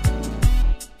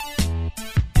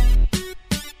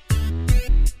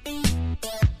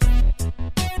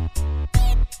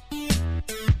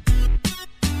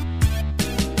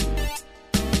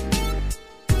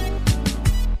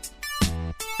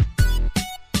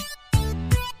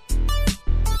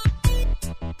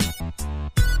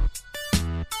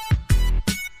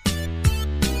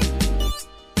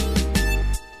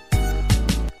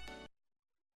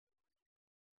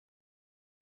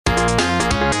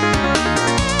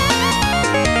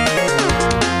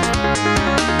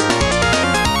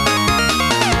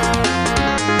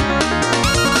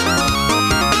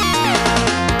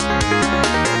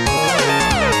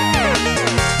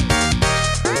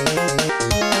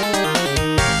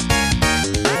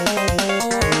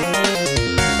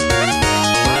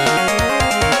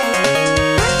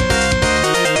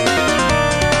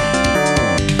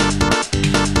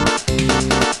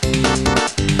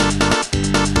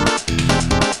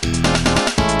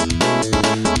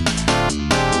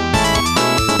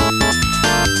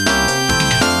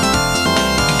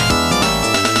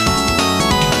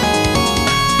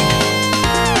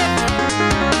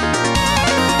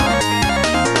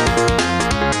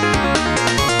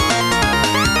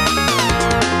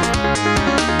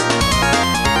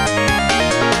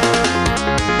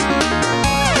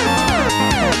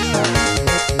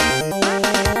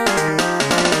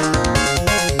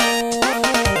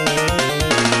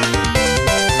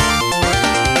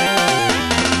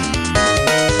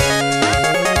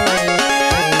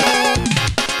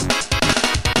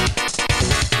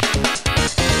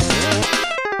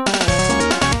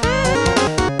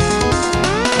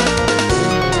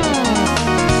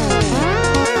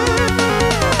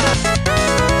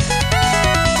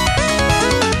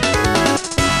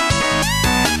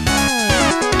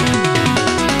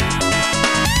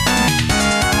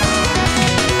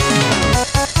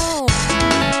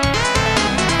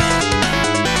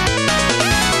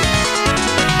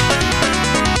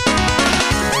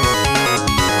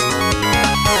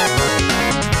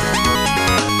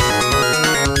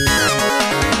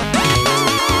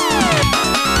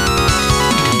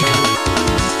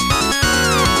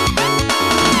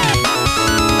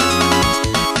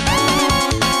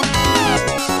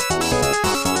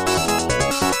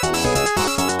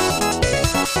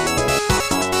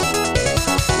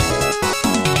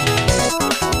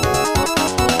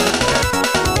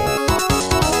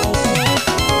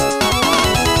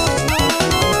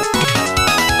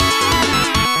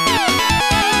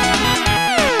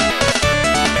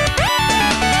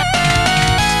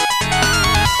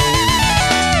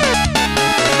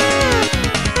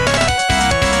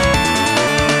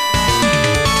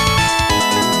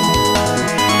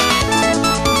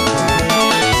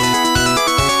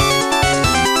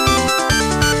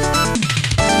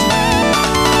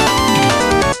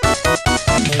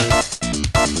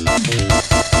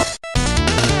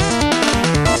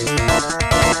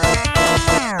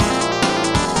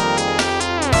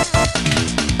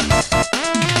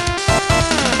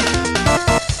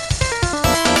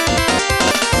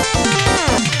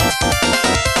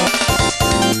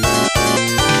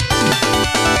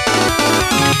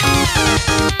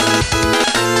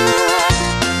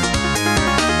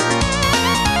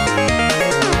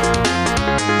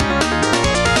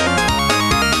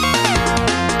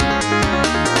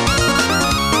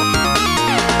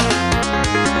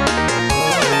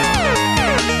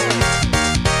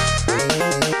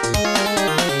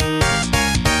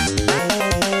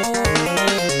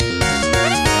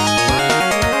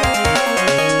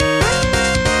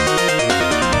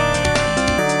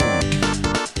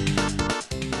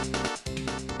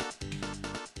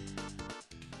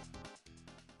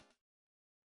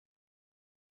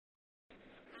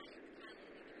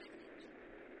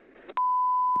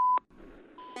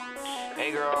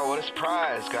 girl, what a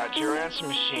surprise. Got your answer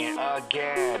machine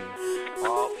again.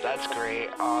 Well, that's great.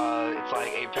 It's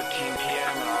like 8:15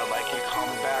 p.m. and I'd like you to call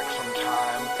me back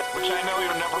sometime, which I know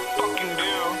you'll never fucking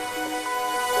do.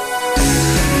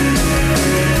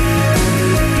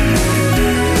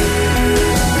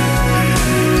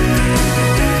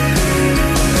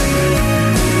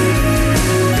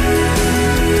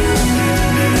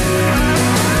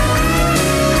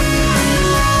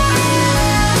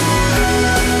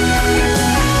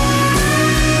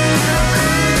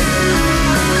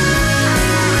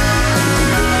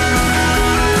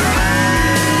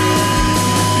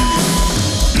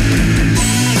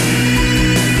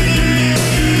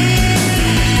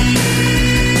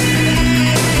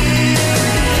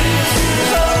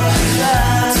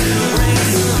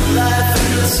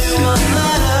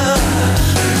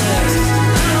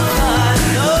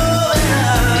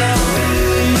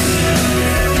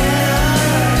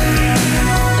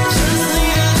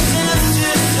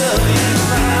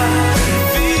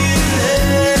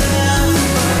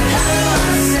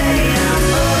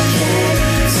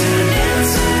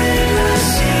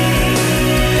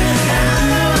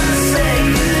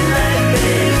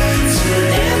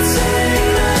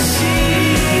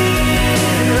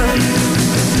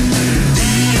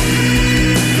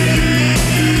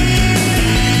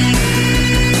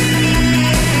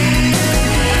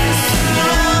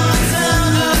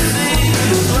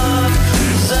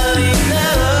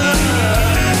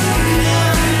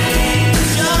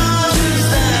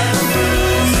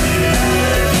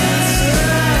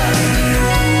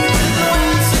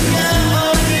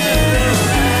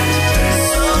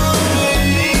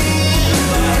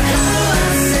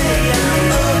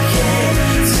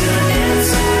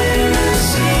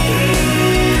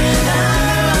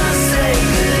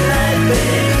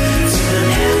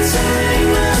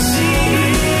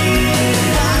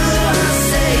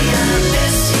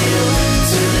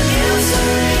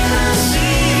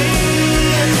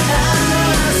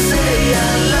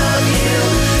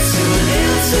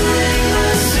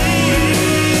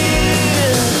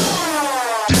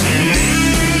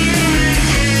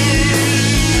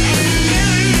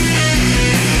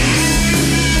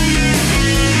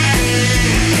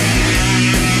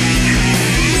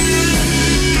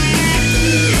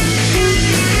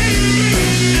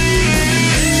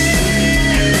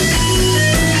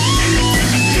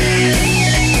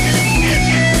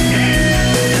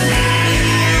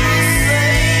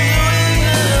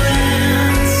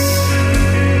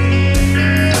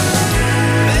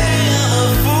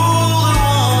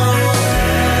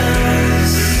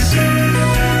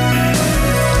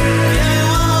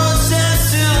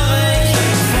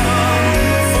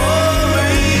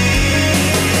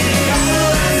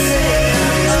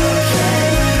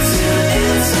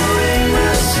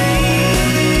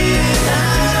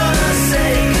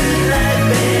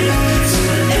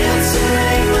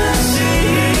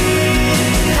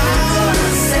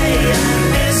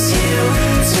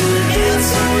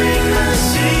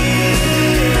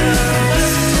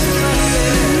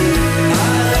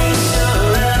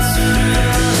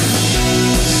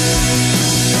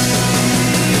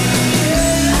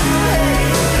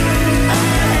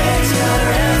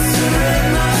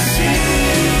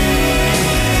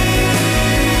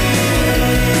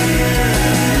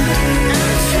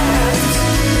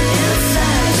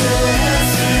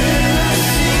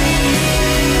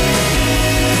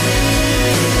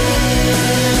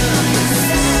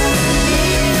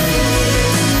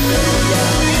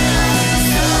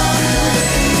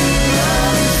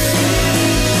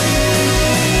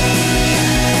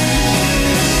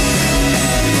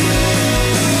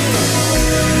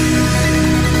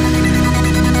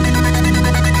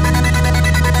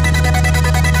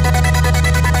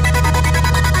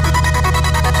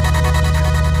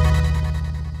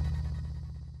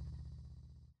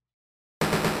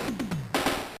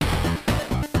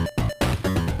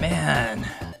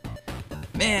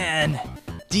 Man,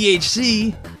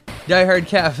 DHC, Die Hard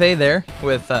Cafe there,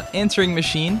 with Answering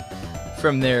Machine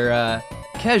from their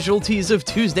Casualties of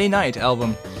Tuesday Night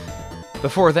album.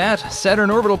 Before that, Saturn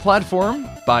Orbital Platform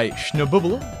by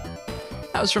Schnabubble.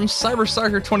 That was from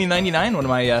Cyberstalker 2099, one of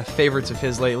my favorites of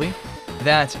his lately.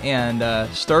 That and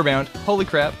Starbound, holy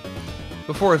crap.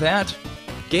 Before that,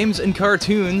 Games and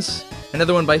Cartoons,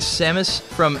 another one by Samus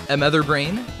from Another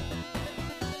Brain.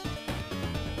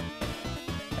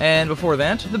 And before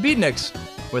that, The Beatniks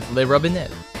with Le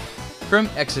Robinette from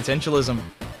Existentialism.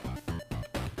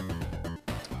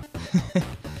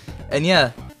 And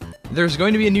yeah, there's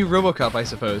going to be a new RoboCop, I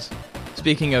suppose.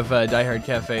 Speaking of Die Hard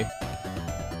Cafe.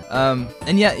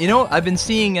 And yeah, you know, I've been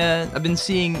seeing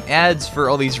ads for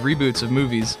all these reboots of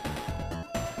movies.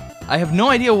 I have no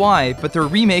idea why, but they're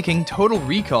remaking Total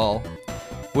Recall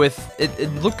with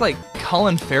it looked like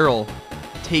Colin Farrell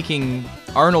taking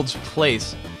Arnold's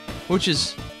place, which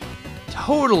is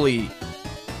totally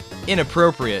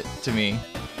inappropriate to me.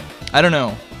 I don't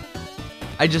know.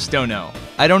 I just don't know.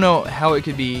 I don't know how it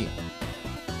could be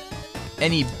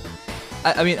any...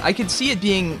 I mean, I could see it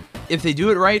being, if they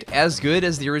do it right, as good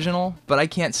as the original, but I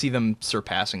can't see them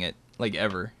surpassing it, like,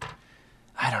 ever.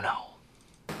 I don't know.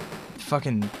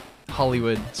 Fucking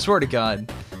Hollywood. Swear to God.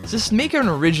 Just make an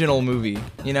original movie,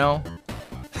 you know?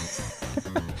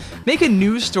 Make a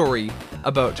news story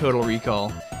about Total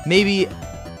Recall. Maybe,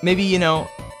 you know...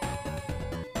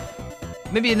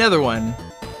 Maybe another one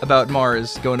about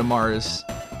Mars, going to Mars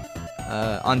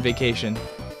on vacation.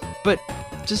 But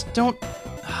just don't...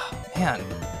 Oh, man.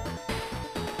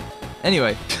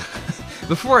 Anyway,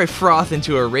 before I froth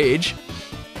into a rage,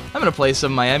 I'm gonna play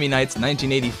some Miami Nights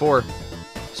 1984.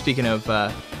 Speaking of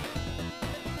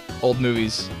old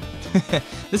movies.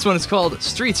 This one is called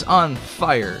Streets on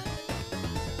Fire.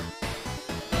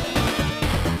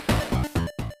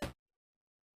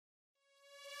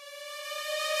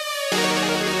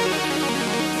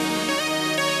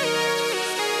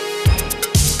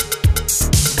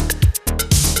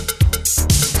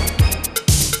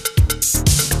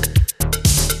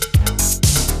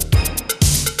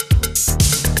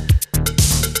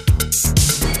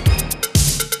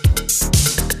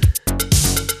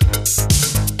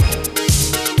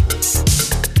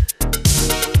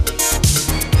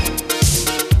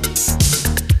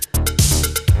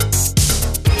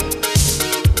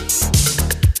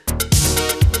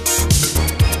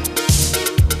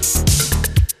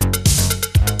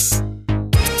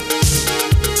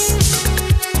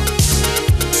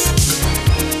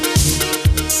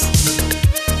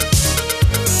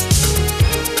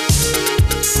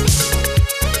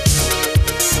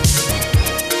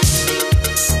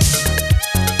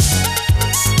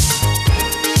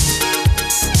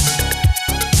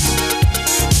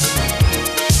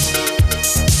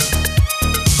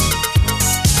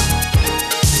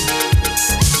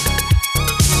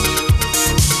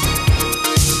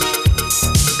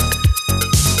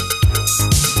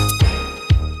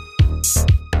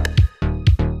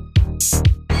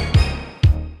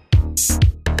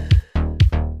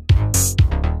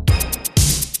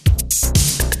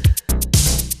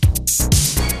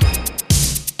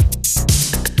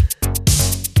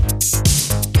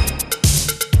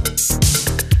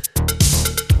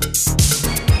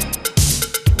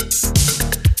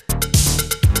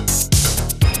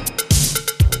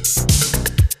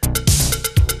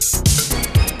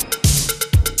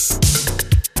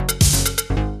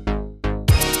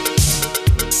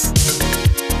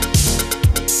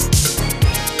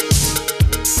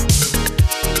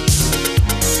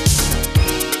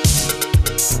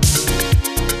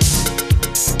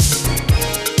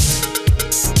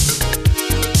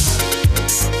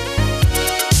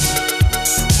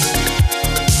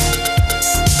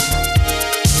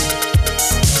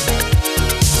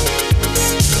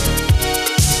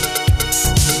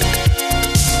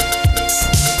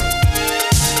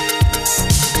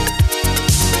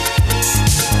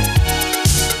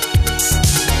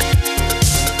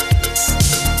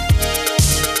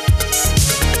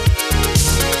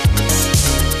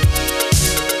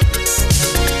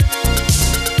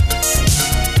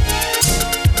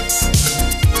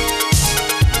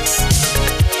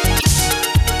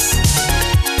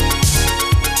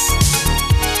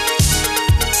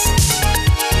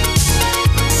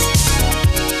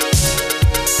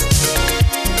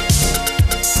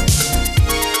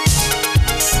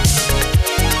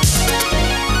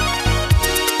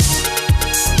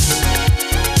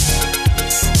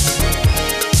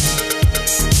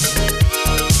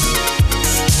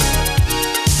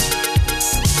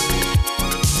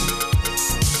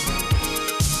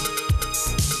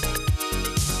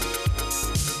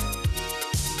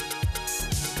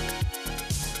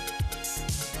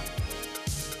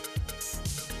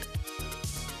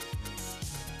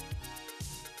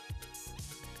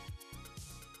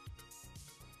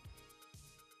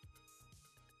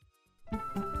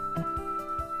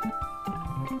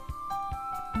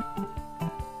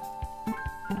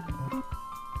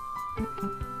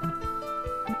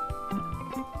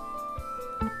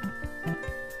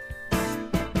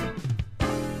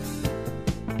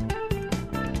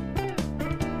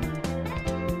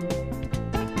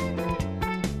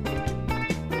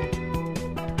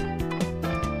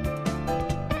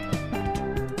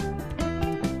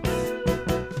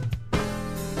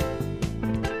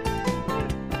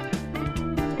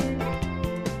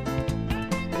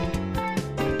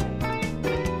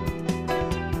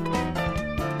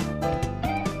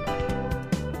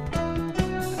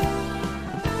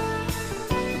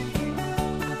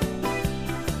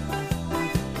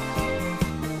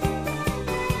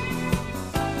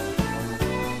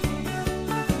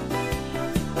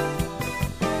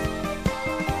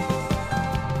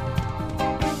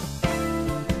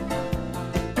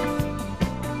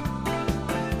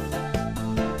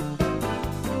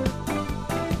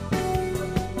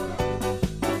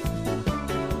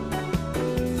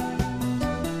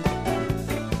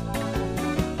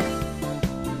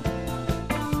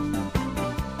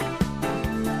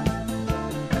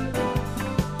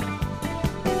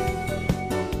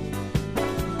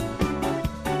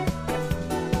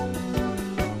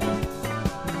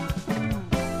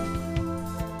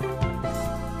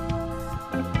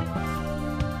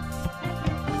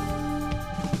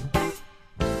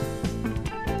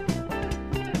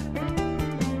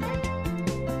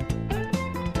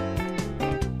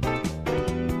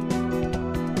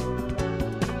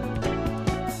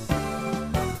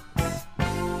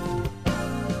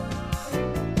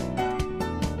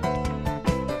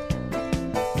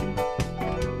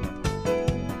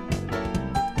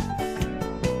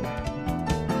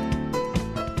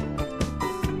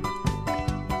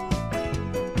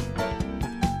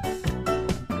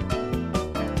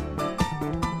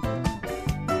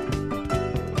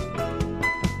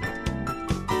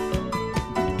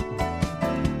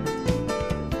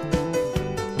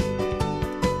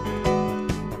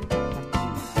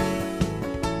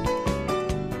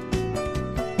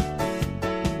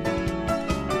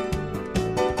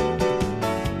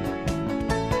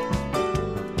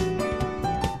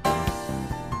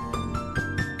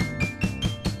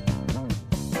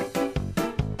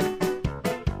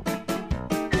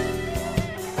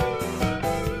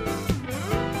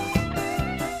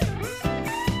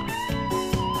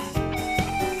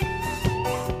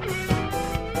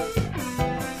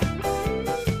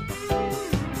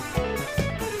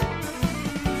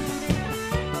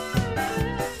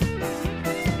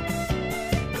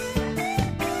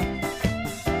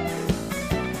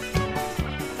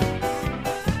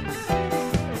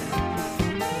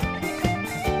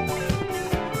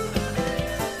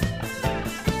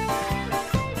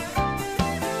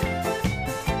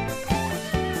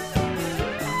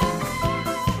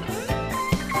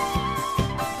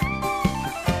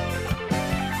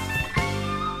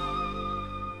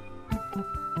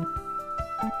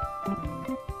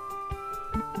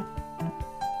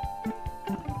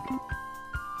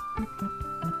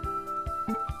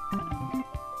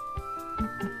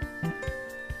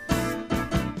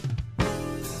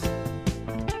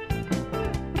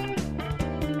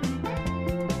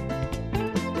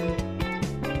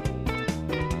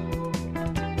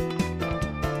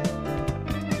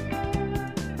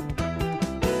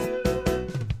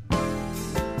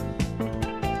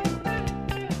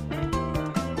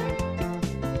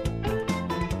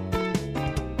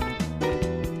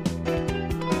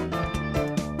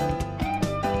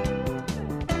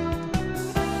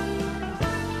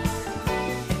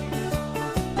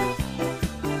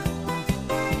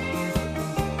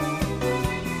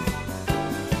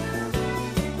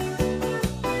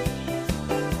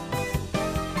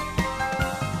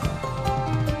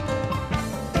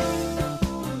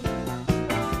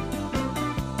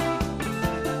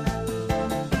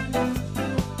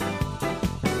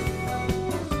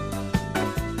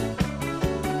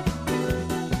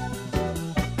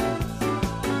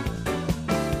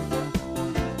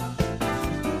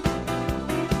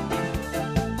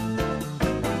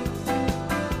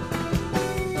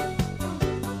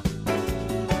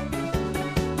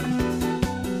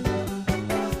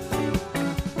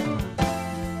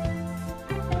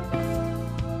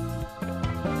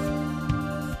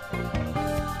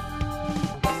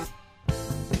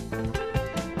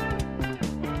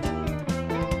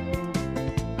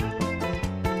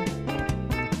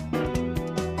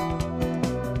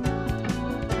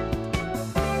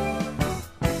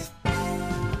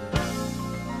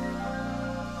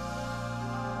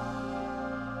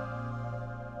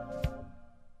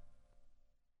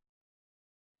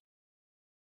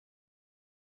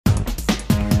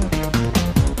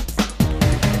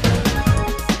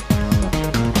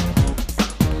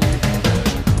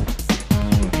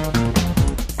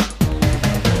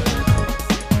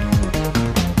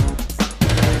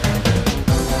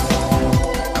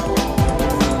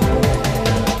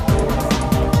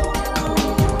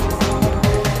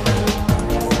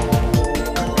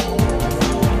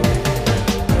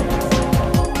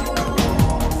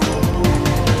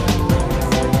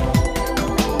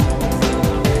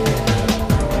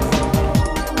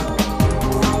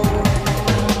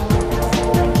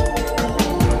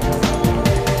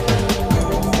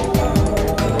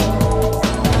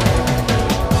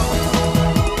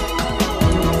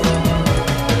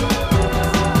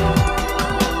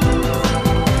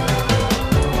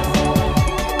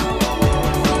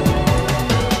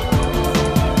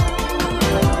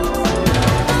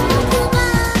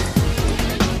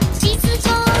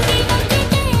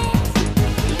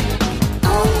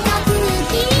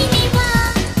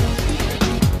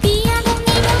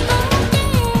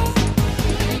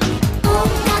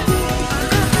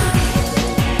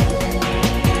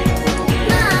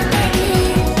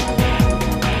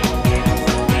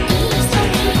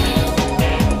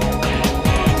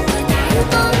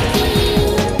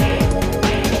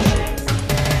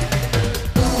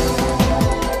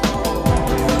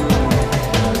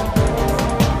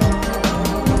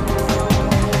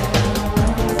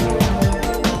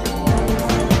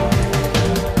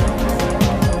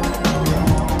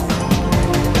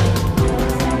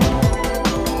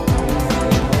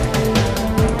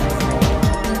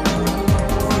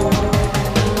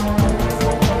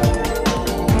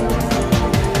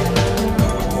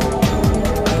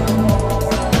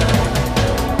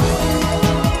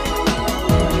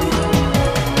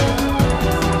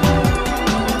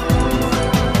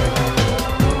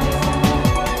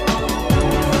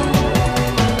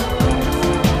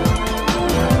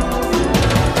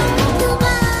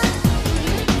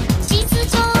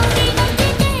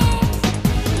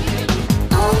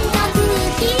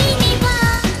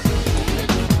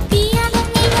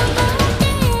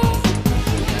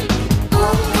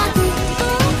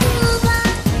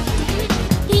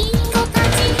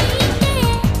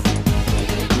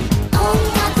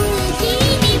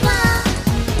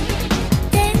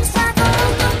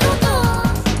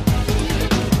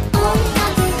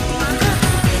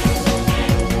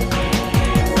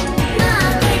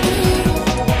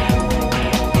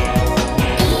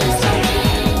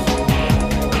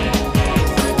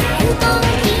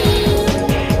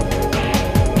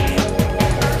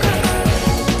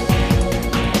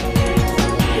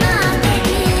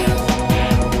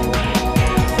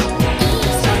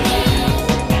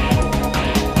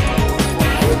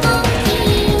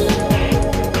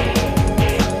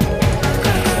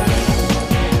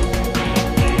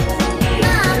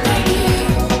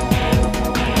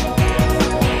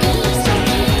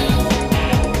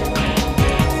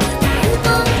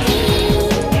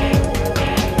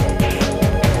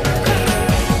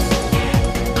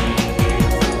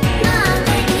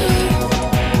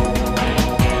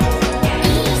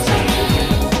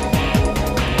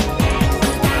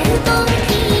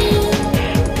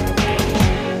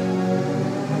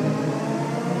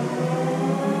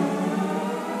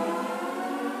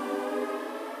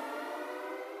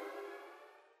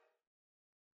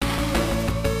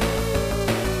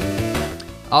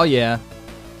 Oh yeah.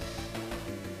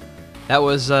 That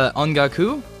was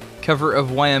Ongaku, cover of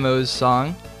YMO's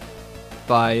song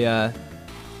by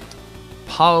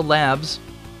Paul Labs.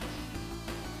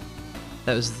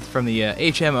 That was from the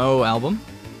HMO album.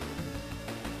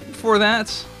 Before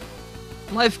that,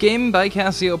 Life Game by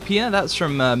Cassiopeia. That's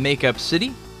from Makeup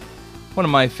City. One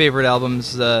of my favorite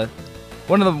albums.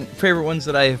 One of the favorite ones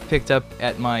that I have picked up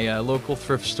at my local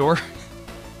thrift store.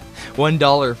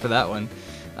 $1 for that one.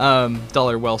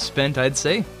 Dollar well spent, I'd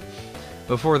say.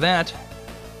 Before that,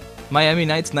 Miami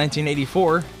Nights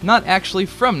 1984. Not actually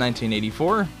from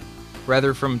 1984,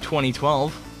 rather from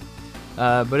 2012.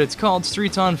 But it's called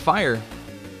Streets on Fire.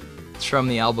 It's from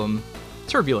the album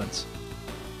Turbulence.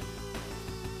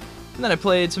 And then I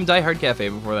played some Die Hard Cafe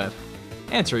before that.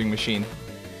 Answering Machine.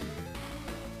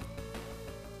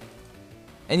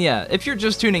 And yeah, if you're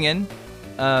just tuning in,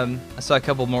 I saw a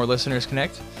couple more listeners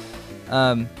connect.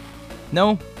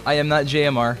 No, I am not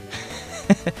JMR.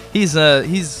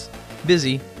 He's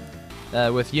busy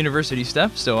with university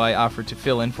stuff, so I offered to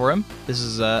fill in for him. This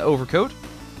is OverCoat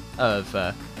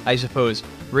of, I suppose,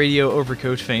 Radio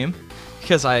OverCoat fame,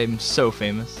 because I am so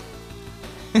famous.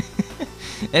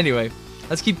 Anyway,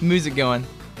 let's keep the music going.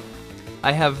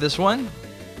 I have this one.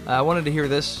 I wanted to hear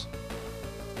this.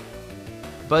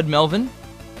 Bud Melvin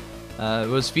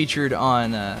was featured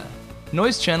on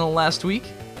Noise Channel last week.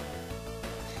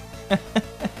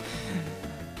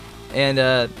 And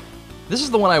this is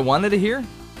the one I wanted to hear,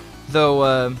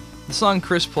 though the song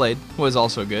Chris played was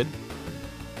also good.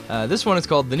 This one is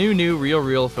called The New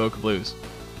Real Folk Blues.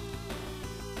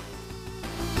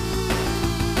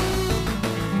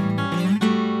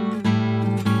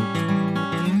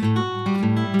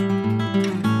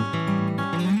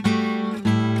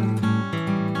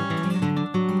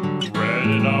 Read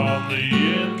it on the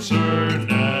internet.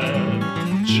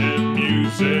 Chip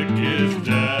music is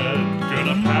dead.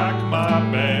 Gonna pack my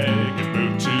bag and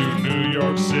move to New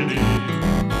York City.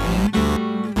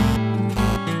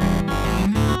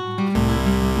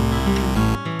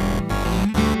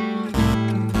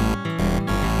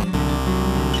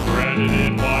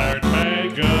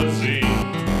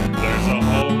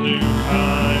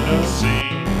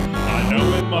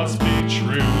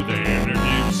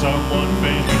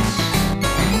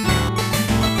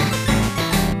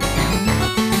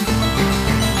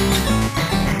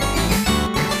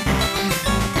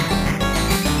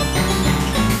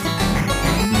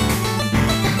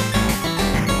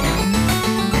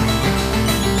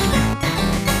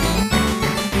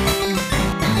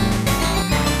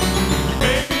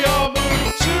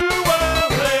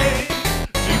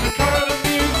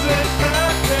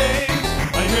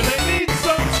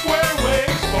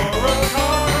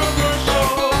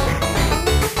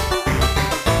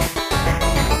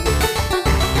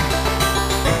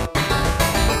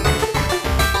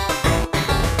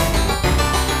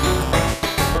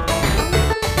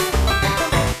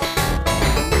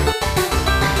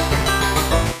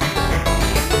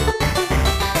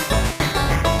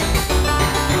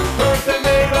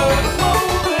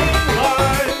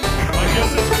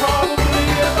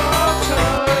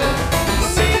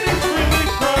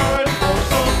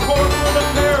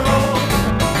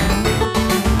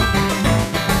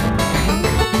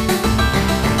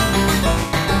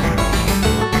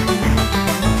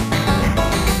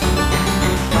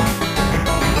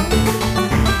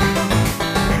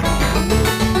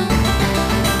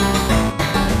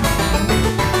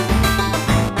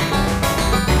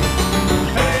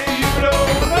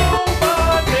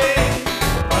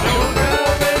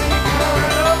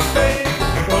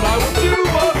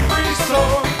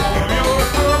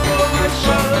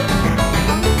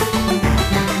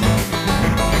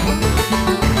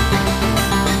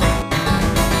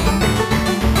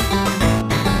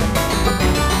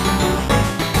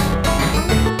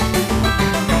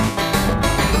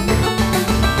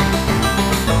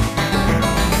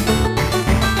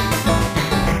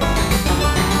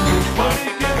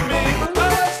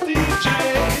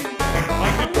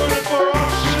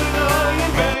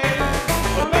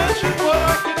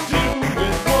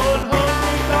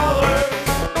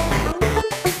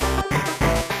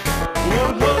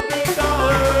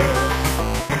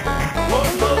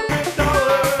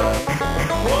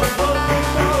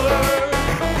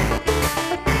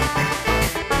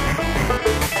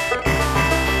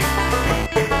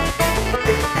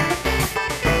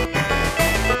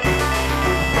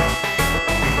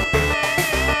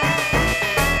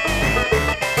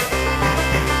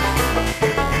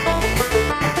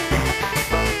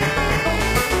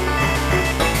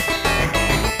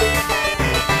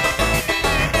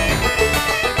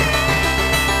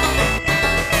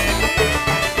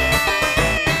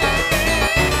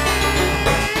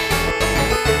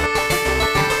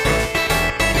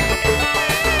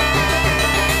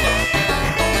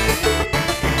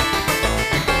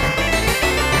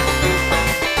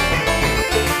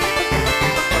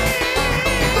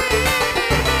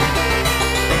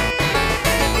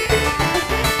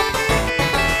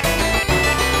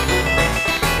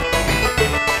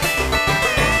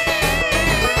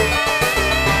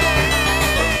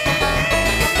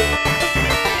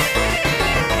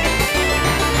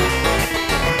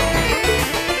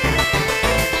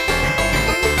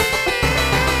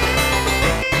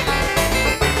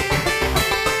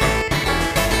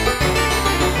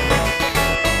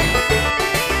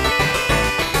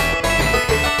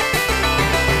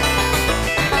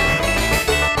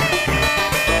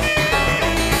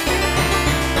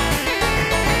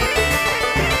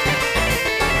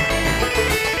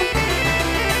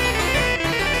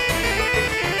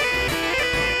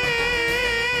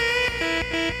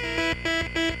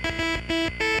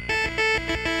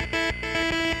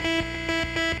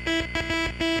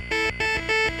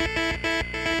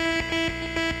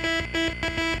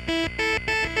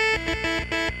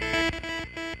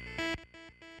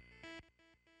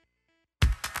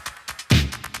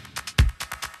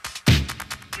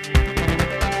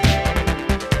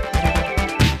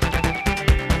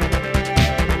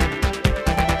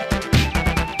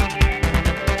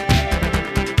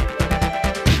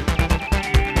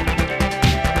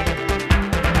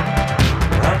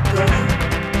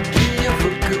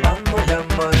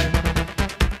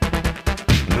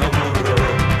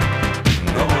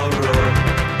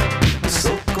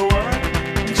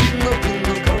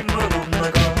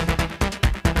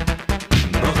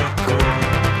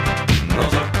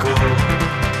 Go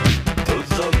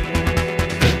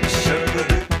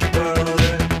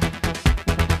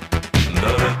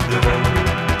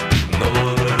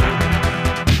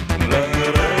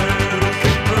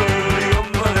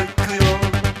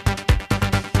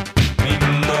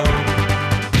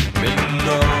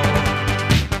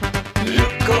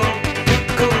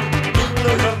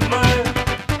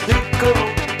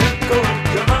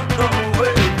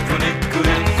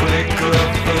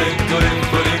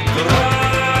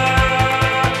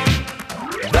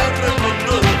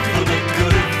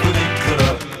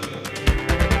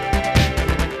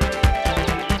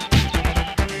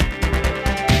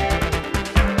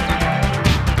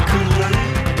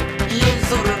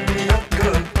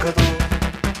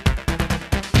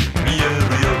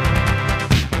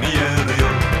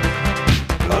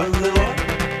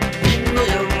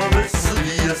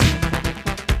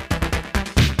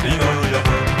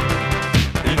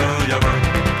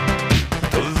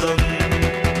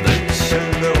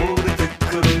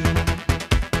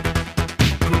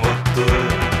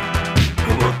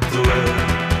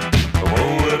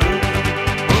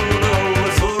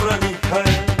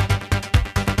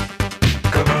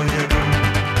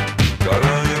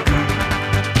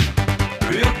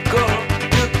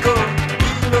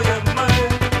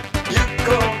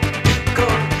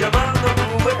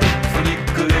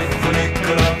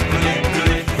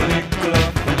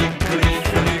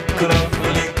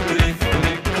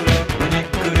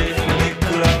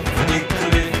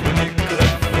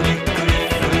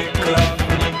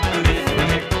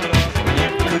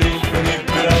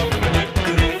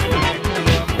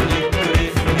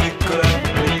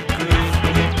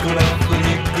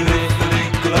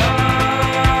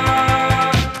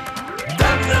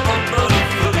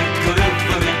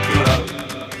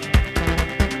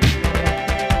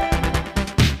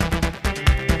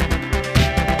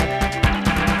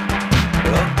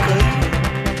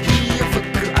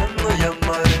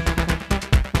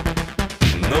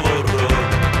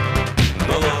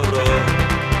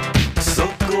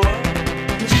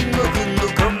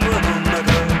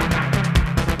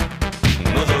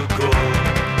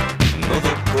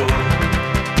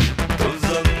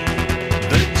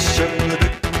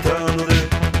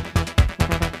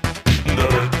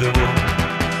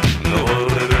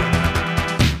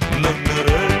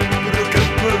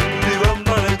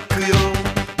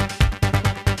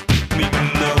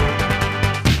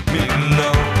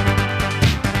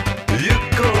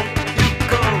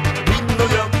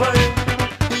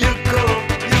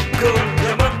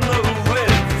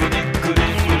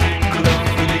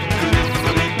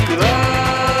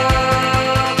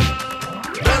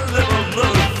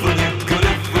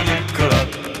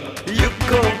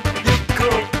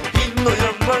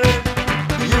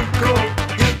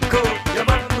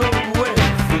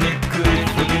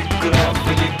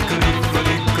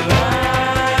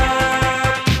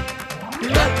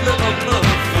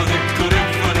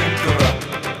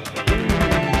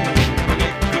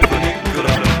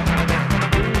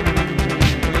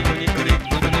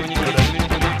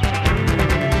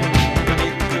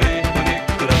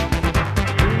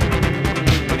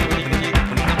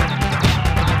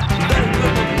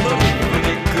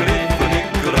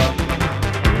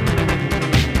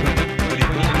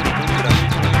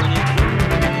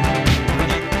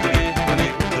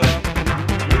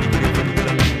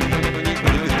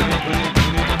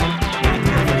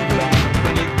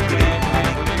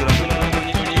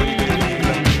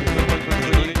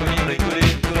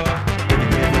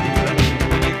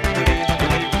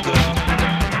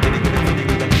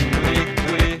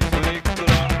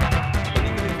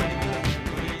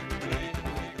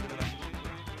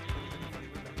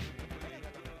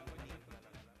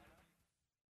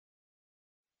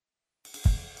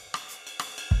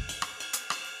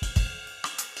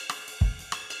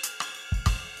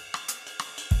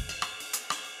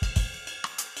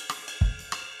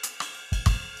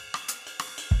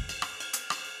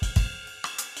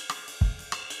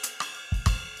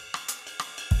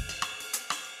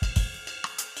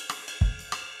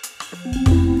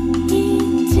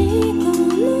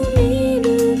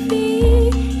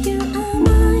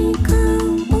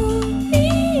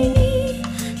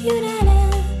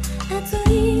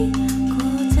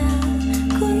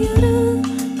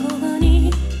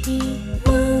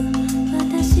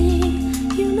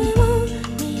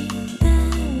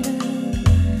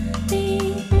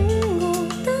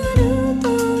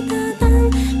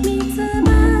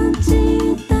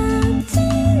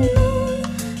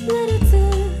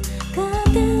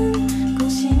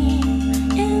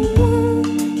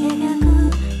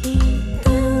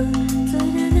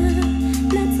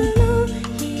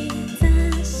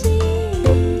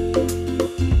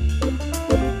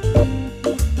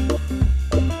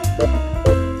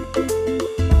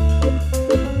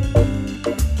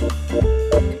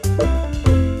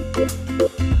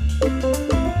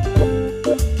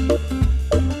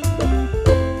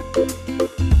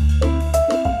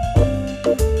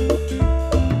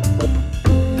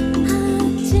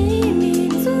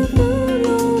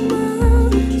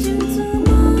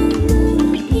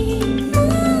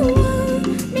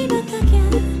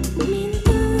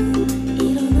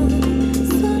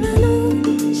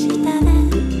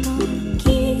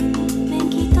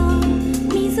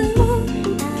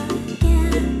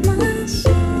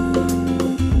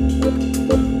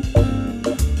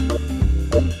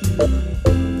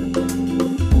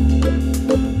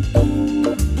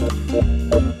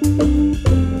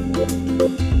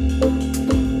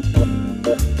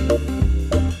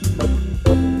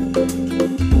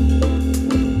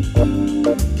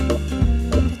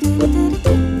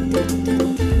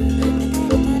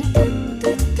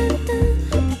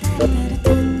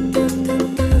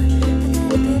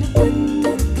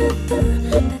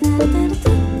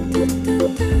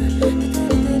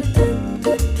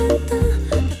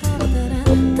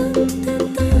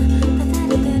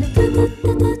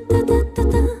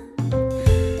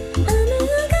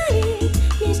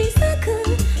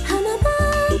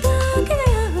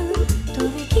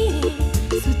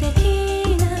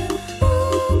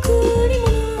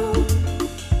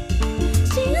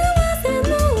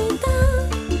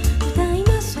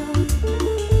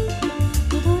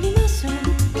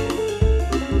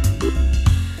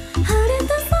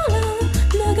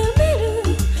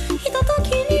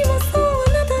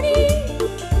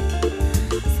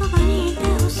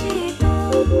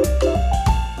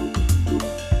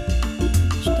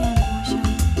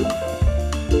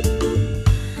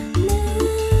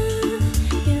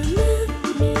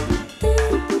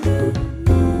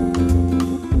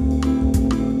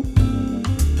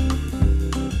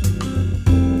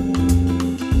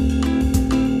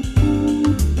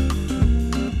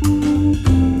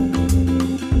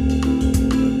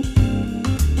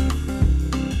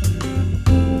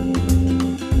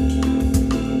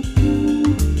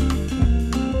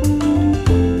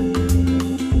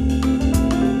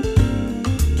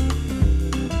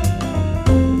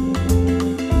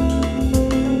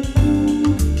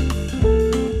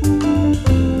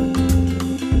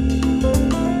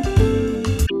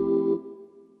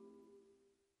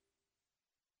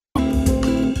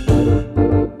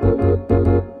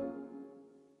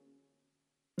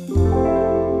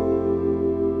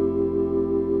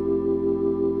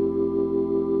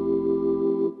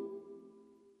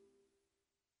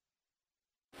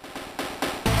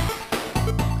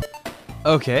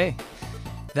Okay.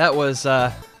 That was,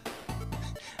 oh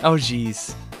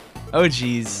jeez. Oh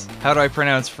jeez. How do I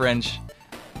pronounce French?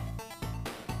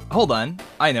 Hold on.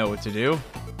 I know what to do.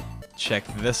 Check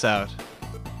this out.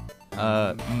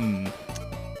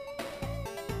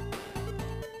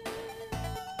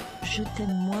 Je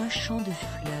t'aime moi, chant de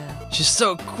fleurs. She's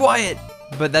so quiet!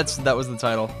 But that was the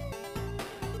title.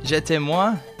 Je t'aime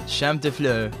moi, chant de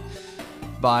fleurs.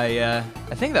 By,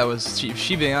 I think that was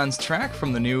Shibayan's track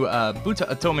from the new Buta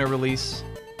Atome release.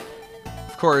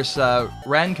 Of course,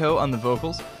 Ranko on the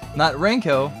vocals. Not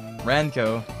Ranko,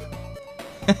 Ranko.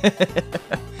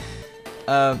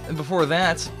 And before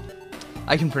that,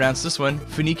 I can pronounce this one,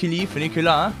 Funiculi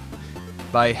Funicula,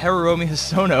 by Hiromi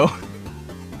Hosono.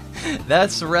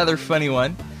 That's a rather funny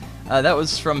one. That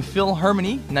was from Phil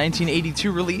Harmony,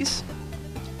 1982 release.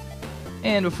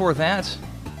 And before that,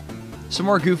 some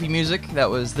more goofy music. That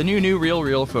was the new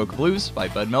Real Folk Blues by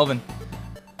Bud Melvin.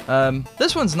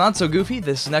 This one's not so goofy,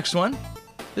 this next one.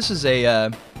 This is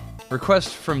a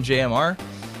request from JMR.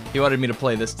 He wanted me to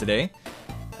play this today.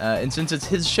 And since it's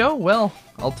his show, well,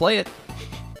 I'll play it.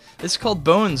 It's called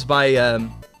Bones by,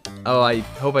 oh, I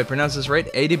hope I pronounce this right,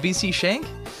 ADBC Shank?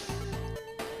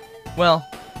 Well,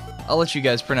 I'll let you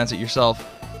guys pronounce it yourself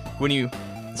when you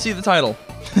see the title.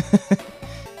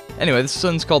 Anyway, this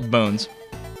one's called Bones.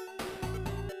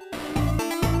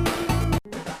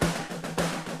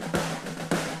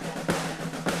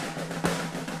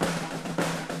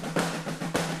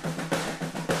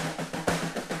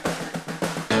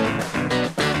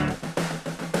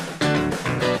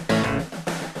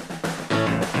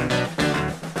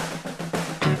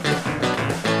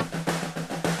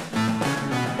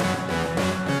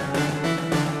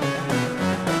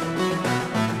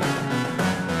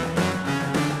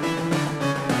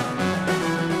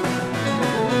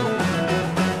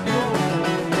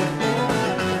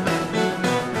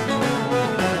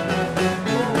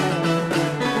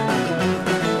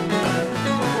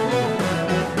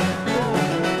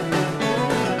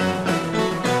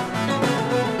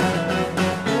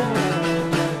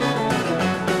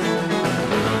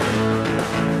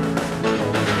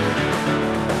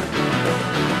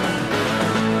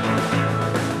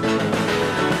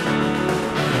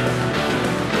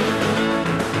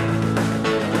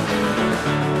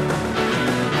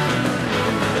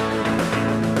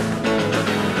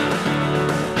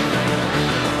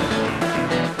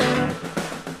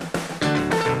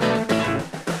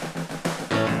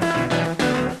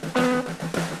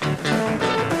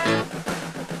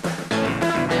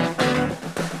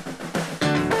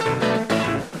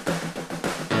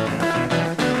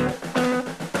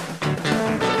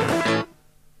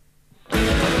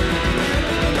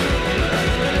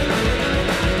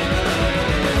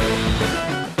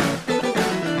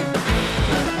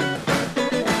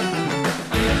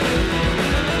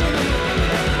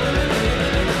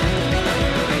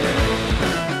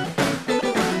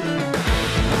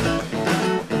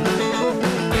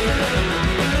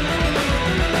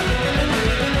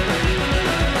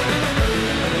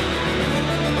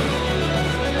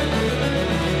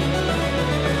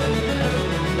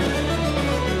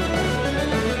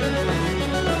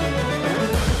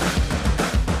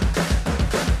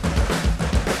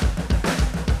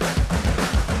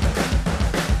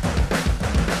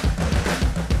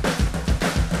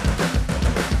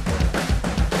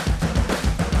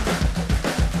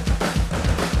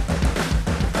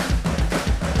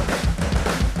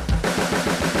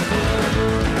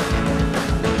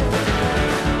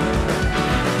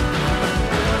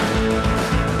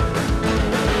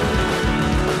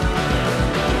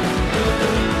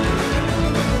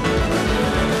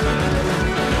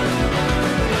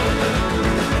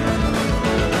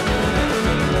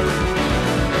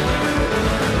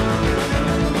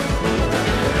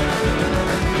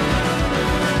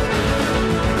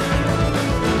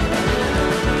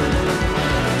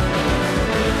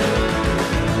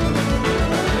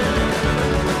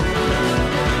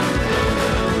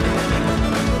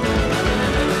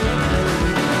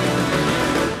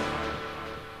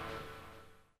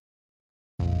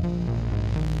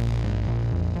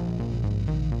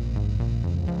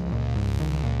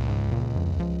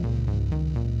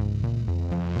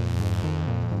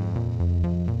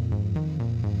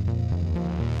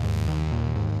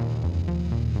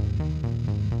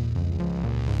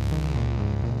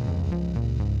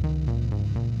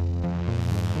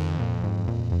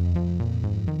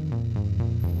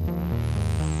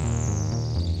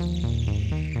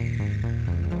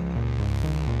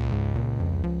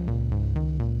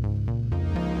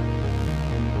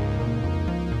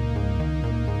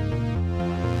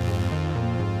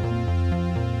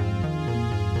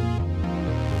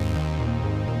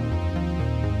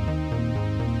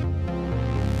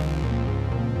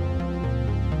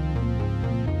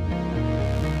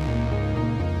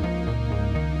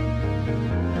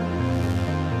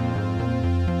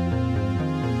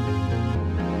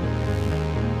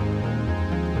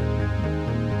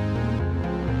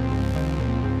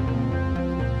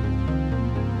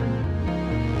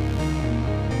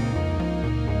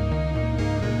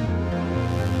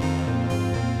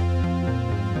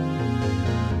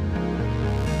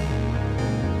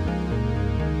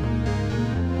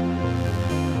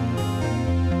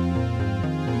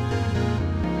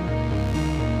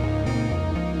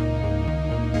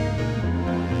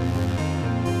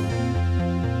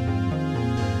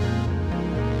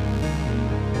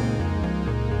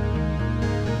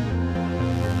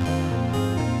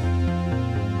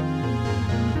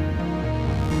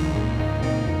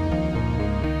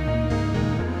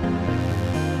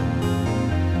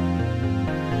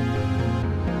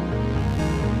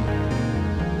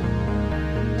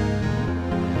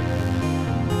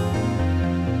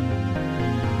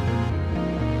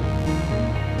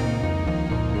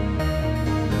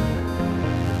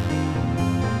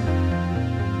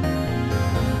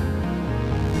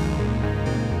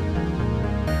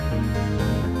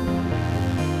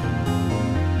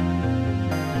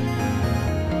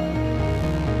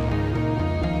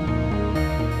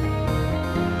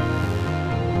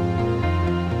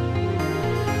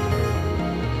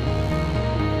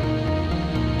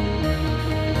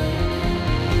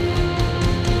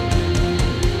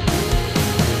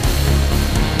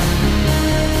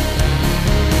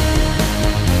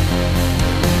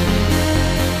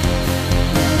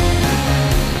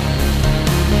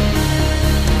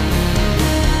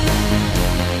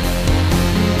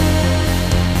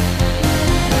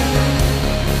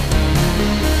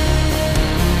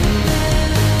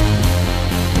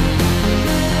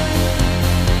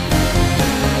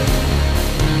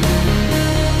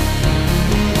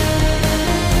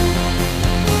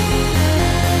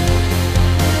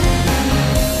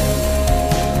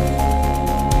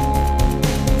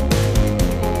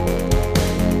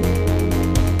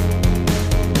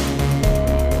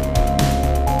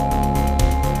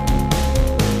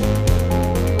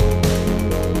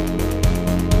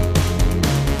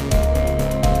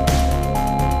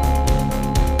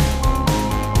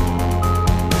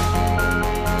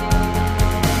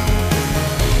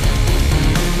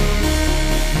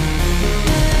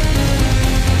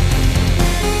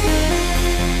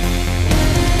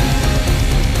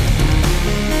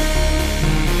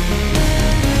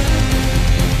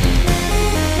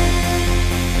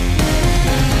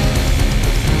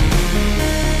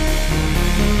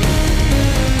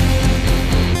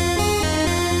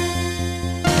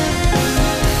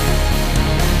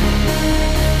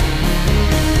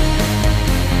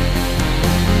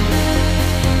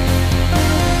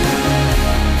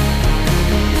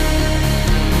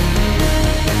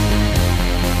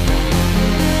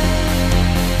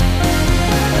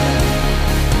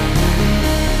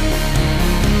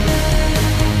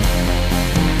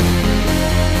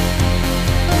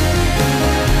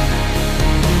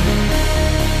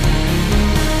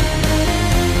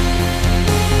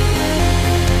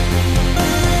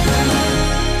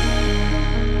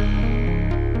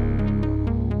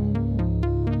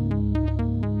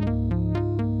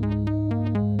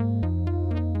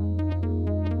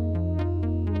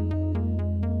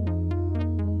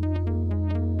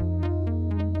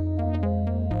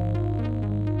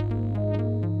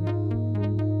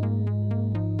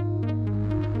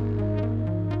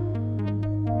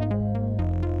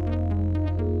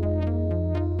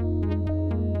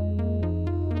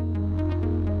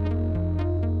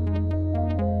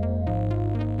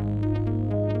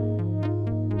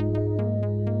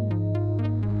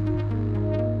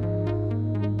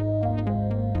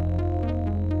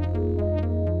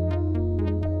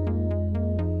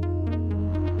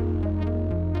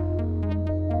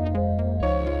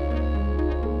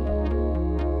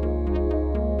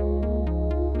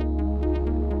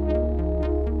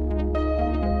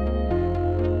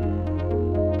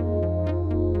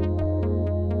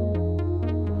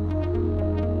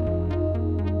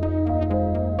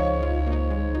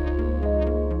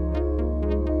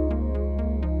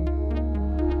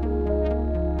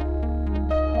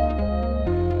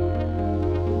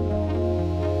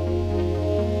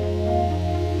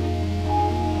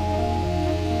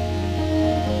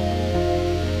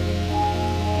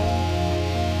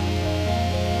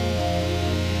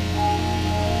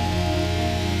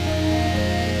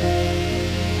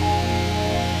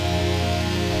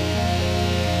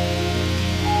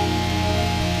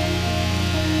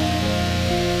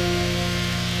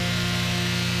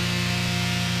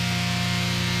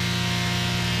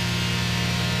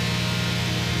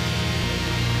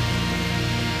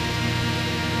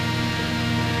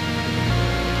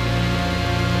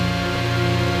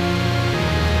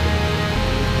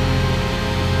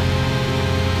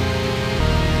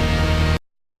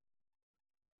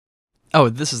 Oh,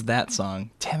 this is that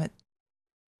song. Damn it.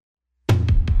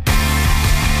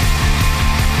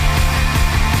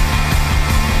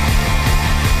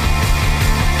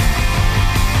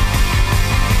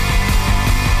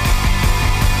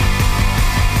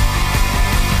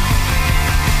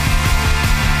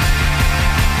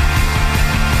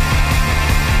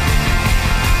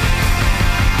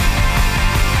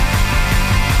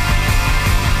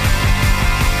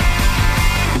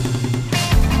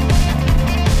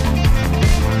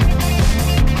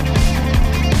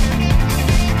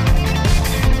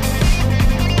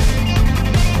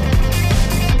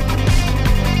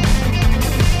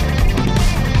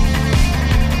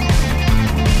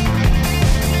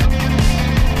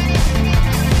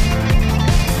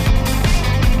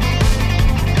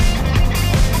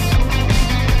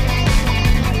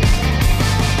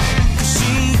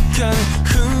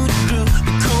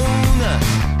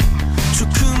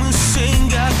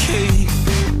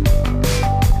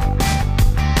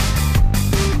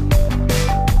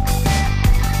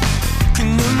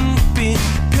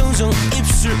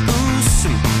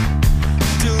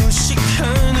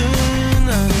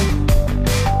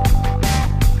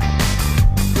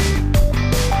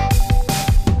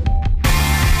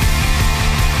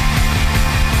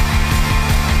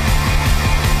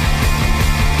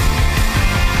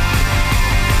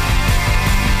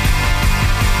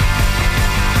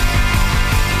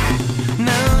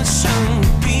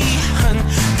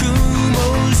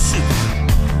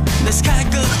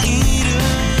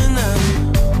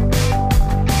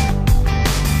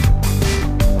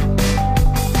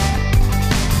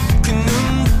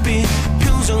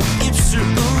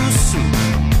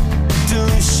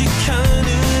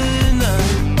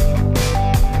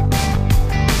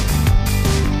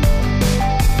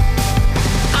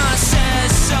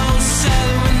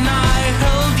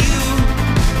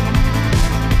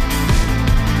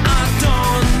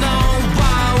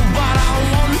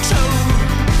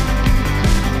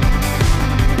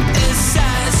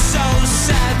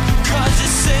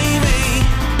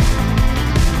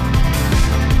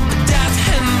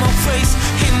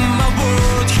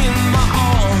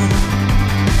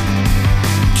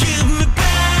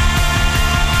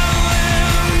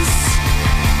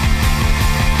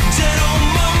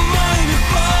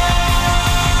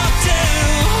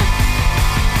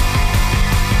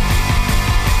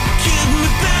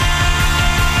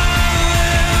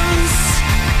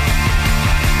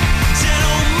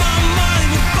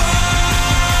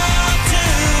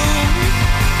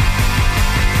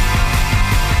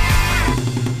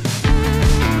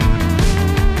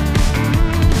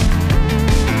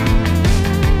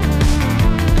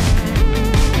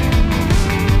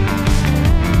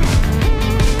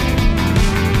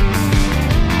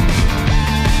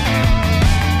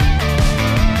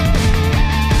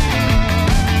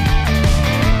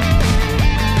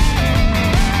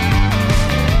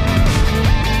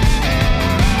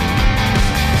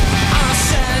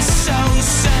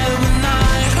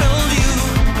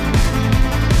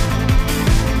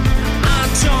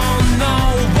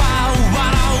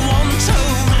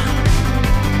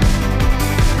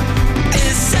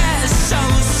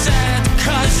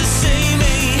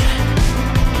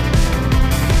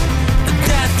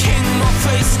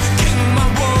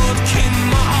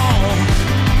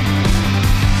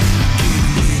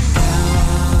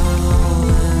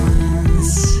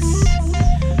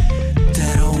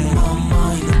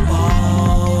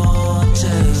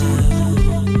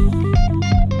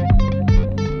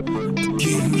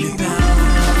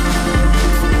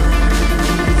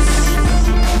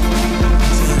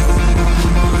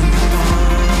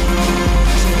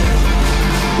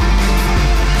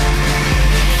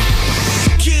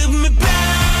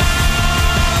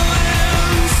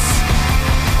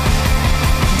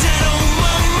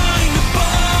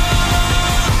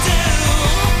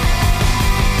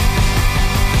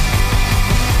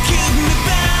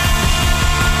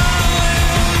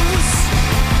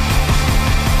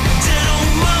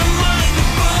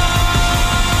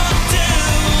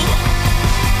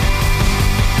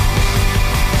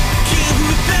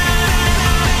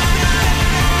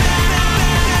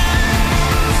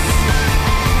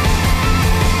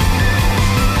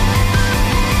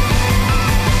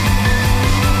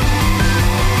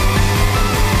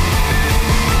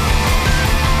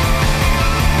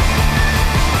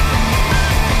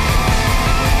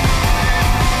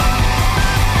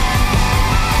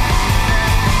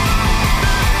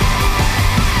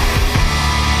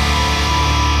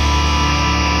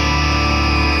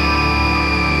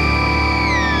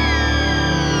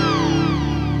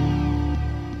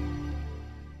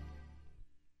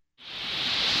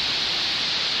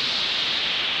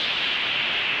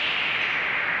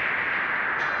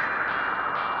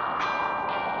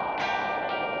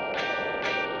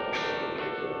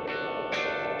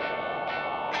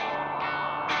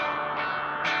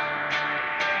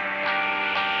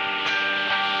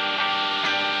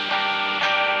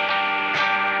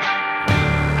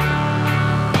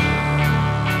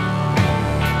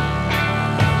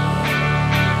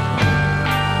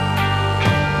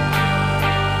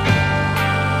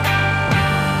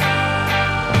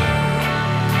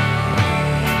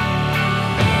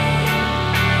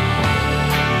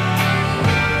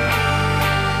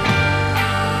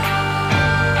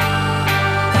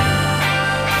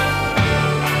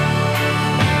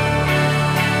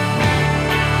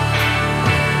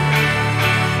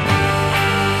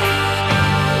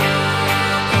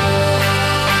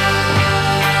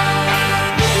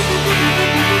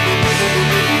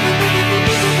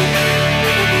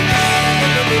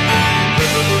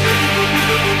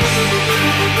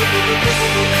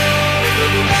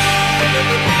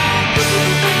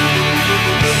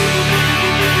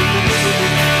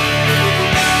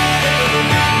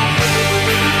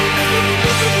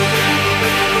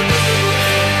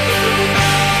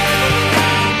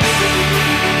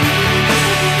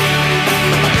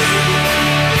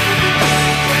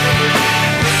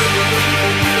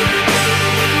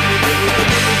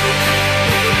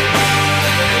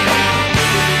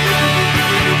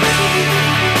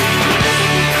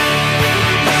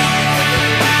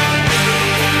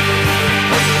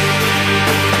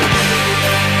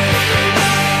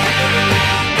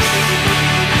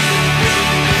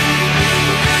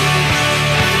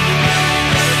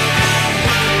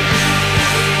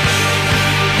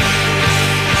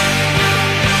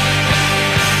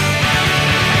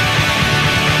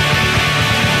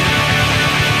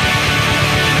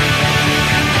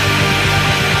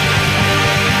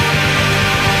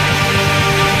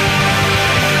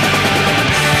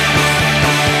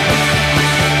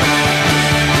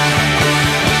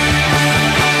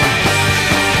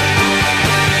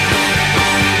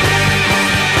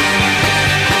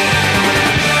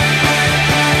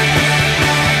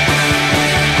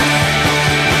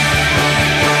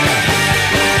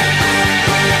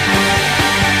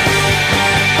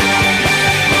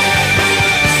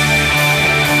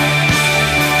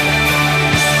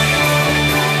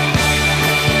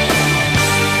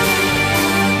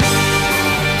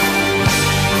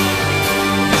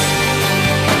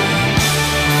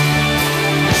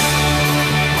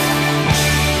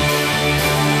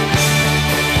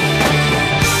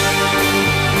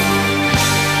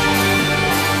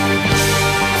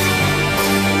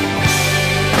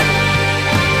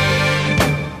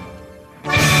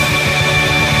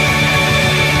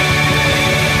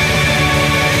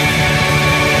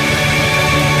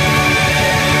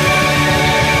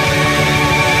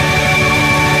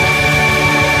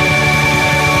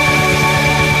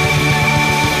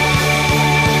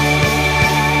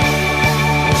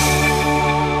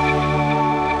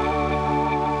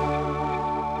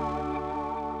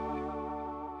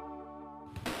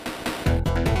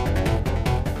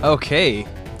 Okay,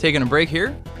 taking a break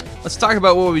here. Let's talk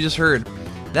about what we just heard.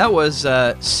 That was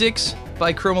 6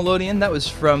 by Chromalodian. That was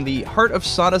from the Heart of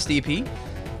Sawdust EP.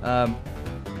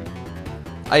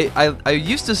 I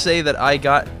used to say that I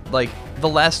got like the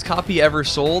last copy ever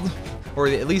sold, or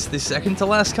at least the second to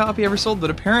last copy ever sold, but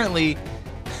apparently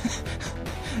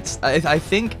I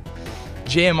think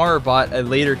JMR bought a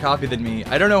later copy than me.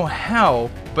 I don't know how,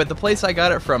 but the place I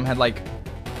got it from had like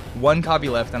 1 copy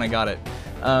left and I got it.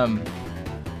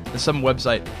 Some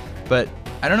website, but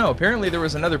I don't know, apparently there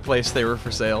was another place they were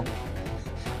for sale.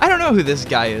 I don't know who this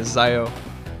guy is, Zio.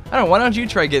 I don't know, why don't you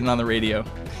try getting on the radio?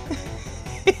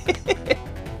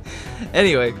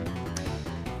 Anyway,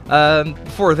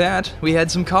 before that, we had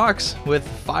some Cox with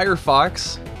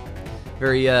Firefox.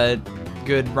 Very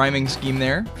good rhyming scheme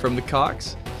there from the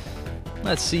Cox.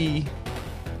 Let's see,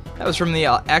 that was from the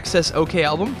Access OK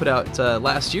album, put out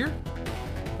last year.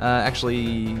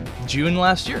 Actually, June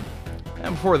last year.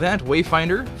 And before that,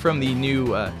 Wayfinder from the new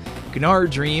Gnar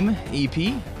Dream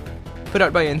EP, put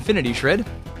out by Infinity Shred.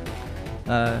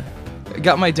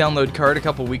 Got my download card a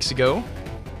couple weeks ago.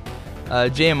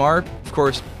 JMR, of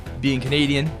course, being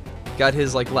Canadian, got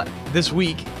his like this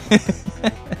week.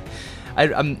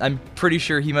 I'm pretty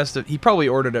sure he probably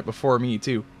ordered it before me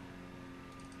too.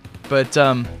 But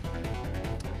oh,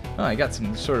 I got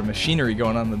some sort of machinery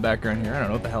going on in the background here. I don't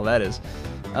know what the hell that is.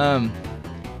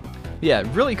 Yeah,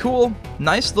 really cool,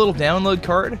 nice little download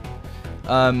card.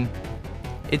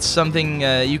 It's something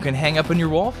you can hang up on your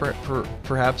wall for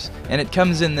perhaps, and it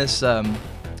comes in this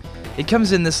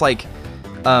like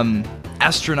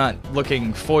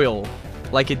astronaut-looking foil,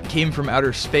 like it came from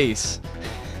outer space,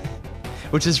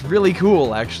 which is really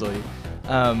cool, actually.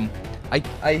 I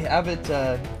have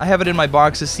it in my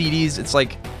box of CDs. It's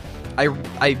like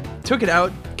I took it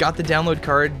out, got the download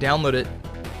card, downloaded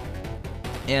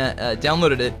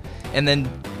it, and then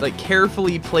like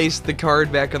carefully placed the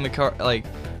card back on the card, like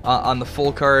on the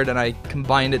full card, and I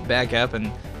combined it back up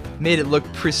and made it look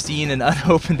pristine and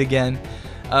unopened again.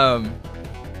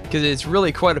 Because it's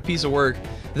really quite a piece of work.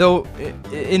 Though,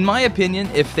 in my opinion,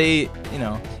 if they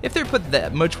put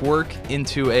that much work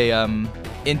into a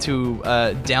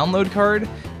download card,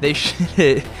 they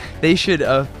should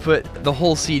put the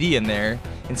whole CD in there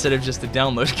instead of just a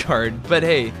download card. But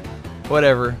hey,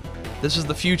 whatever. This is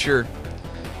the future,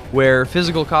 where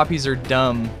physical copies are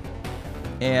dumb,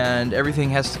 and everything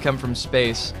has to come from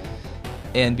space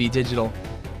and be digital.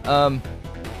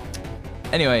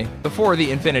 Anyway, before the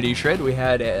Infinity Shred, we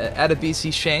had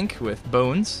Adabisi Shank with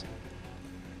Bones.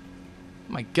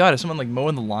 Oh my god, is someone like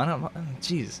mowing the lawn? Oh,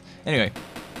 jeez. Anyway.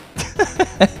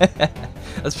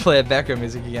 Let's play that background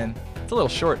music again. It's a little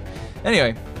short.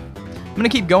 Anyway, I'm gonna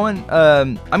keep going.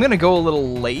 I'm gonna go a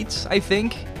little late, I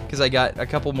think, because I got a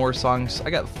couple more songs. I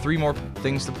got 3 more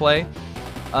things to play.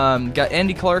 Got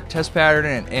Andy Clark, Test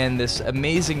Pattern, and this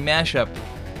amazing mashup.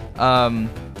 I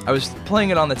was playing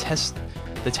it on the test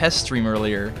stream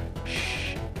earlier,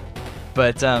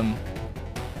 but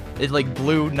it like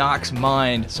blew Knock's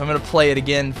mind, so I'm gonna play it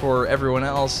again for everyone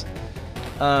else.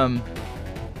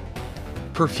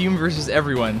 Perfume versus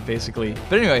everyone, basically.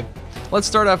 But anyway, let's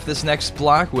start off this next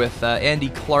block with Andy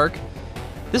Clark.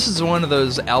 This is one of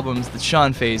those albums that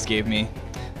Sean Faze gave me.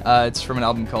 It's from an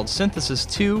album called Synthesis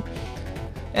 2,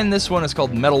 and this one is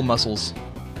called Metal Muscles.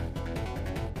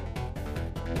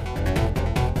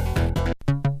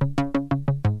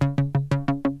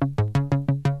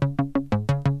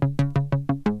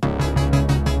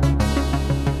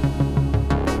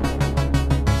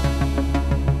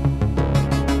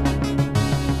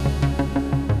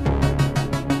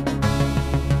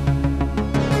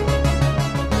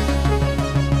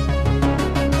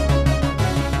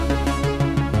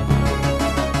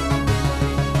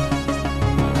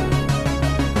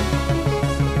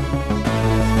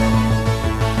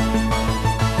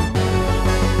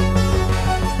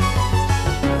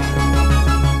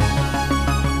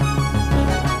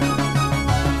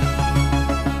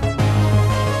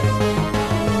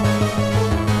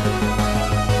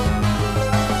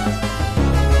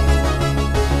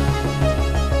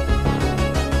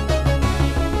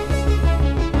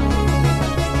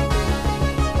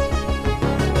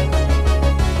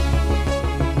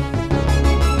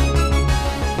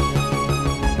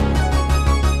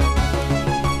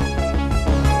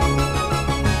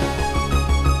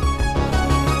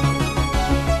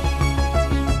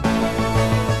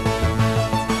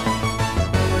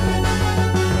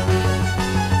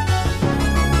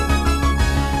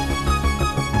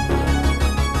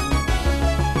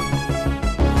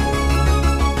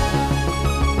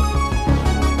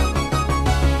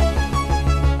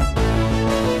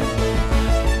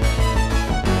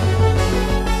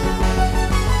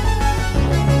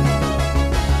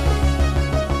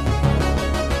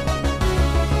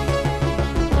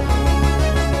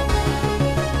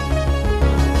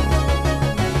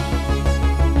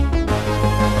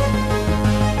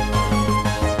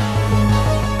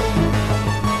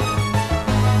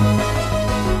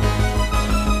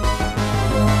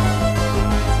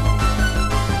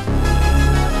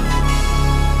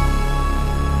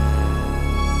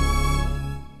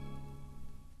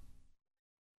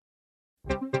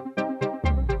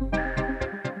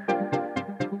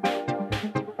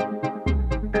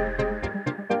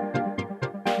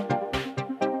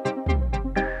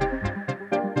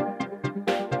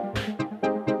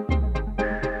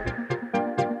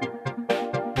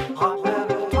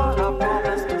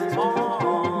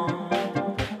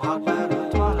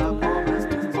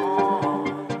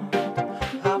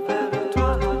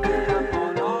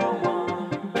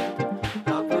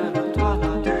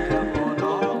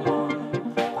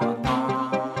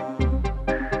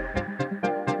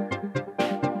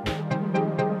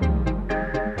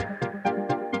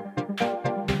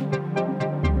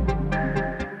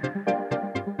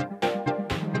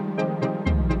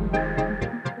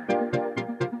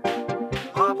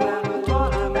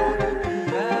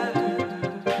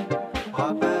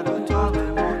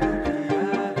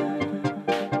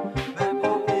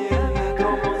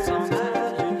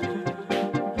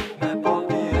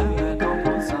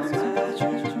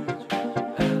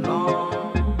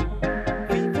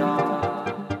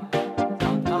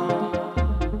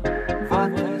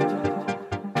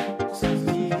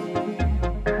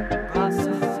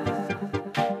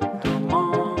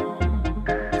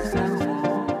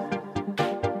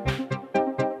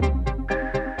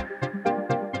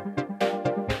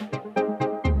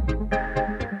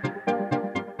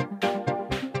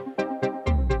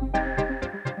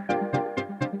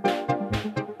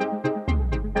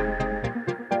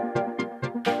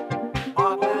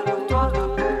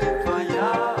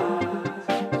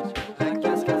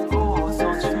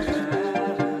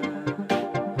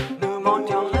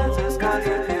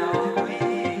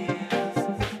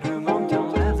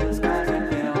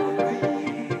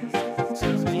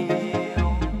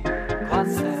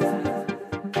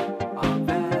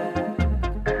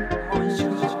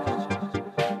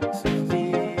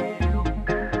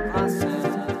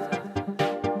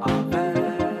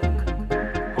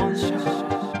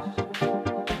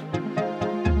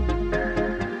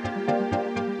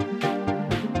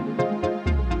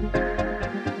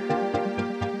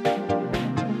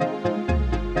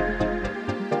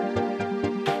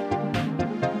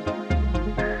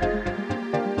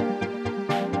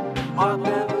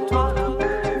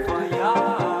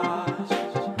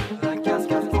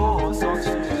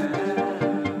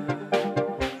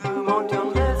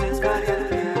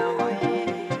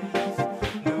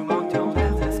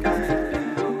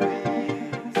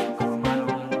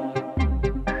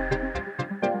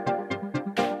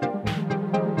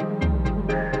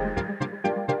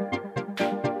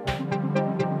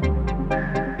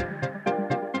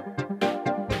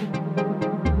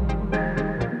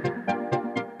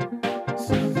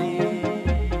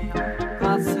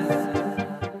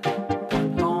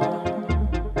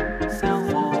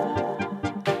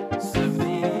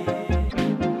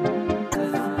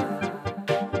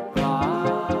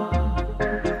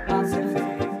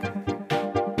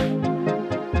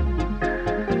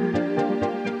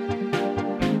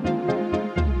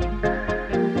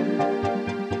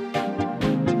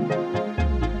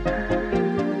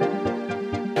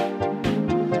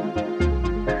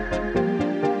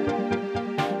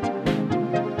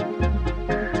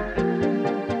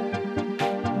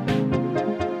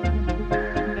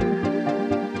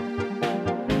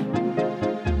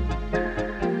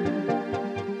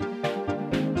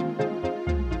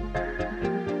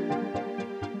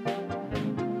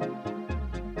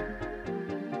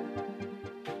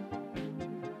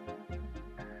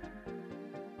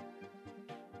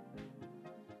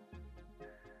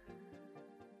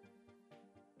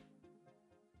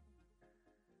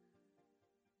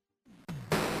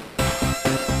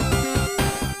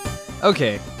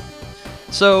 Okay.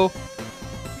 So,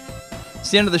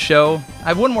 it's the end of the show. I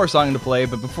have one more song to play,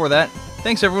 but before that,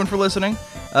 thanks everyone for listening.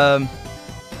 I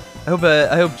hope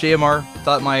JMR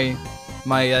thought my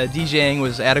DJing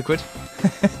was adequate.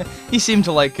 He seemed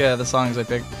to like the songs I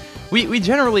picked. We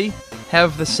generally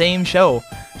have the same show,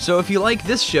 so if you like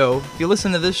this show, if you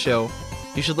listen to this show,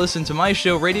 you should listen to my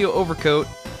show, Radio Overcoat,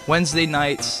 Wednesday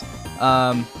nights,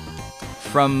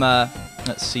 from,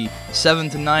 let's see, 7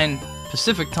 to 9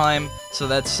 Pacific time, so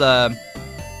that's,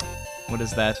 what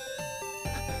is that?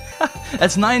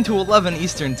 That's 9 to 11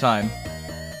 Eastern time.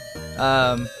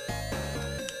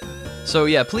 So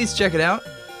yeah, please check it out.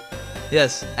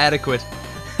 Yes, adequate.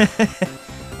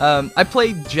 I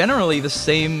play generally the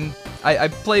same, I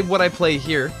play what I play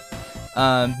here,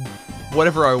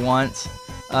 whatever I want,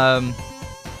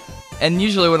 and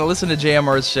usually when I listen to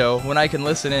JMR's show, when I can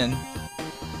listen in,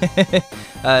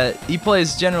 he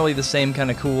plays generally the same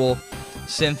kind of cool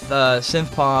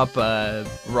synth pop,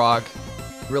 rock,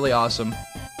 really awesome.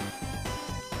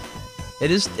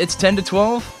 It's 10 to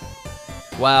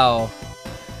 12? Wow.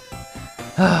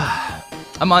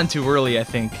 I'm on too early, I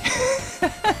think.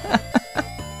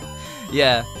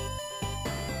 Yeah.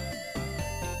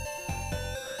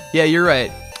 Yeah, you're right.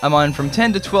 I'm on from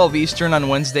 10 to 12 Eastern on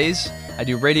Wednesdays. I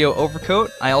do Radio Overcoat.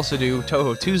 I also do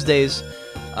Toho Tuesdays.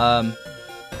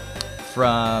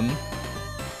 From...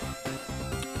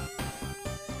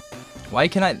 Why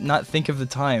can I not think of the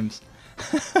times?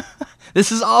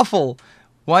 This is awful.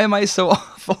 Why am I so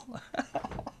awful?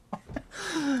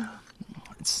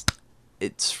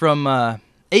 It's from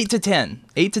 8 to 10.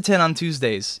 8 to 10 on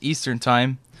Tuesdays, Eastern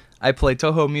Time. I play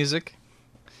Toho music.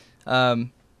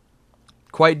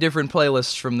 Quite different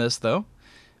playlists from this, though.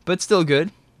 But still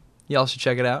good. Y'all should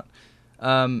check it out.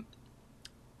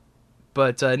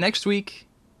 But next week,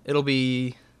 it'll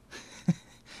be...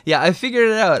 Yeah, I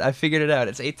figured it out.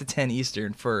 It's 8 to 10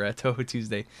 Eastern for Toho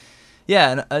Tuesday.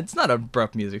 Yeah, and it's not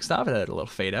abrupt music. Stop it at a little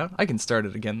fade out. I can start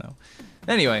it again, though.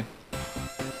 Anyway.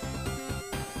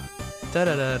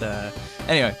 Da-da-da-da.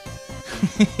 Anyway.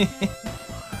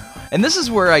 And this is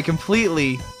where I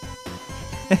completely...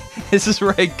 This is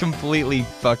where I completely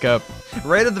fuck up.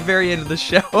 Right at the very end of the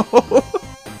show.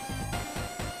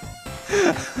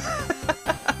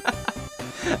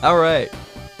 Alright.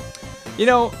 You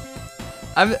know,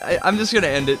 I'm just gonna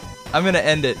end it. I'm gonna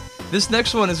end it. This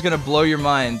next one is gonna blow your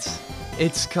minds.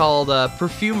 It's called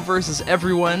Perfume vs.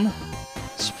 Everyone,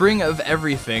 Spring of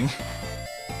Everything.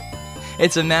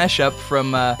 It's a mashup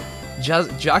from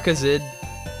Jakazid,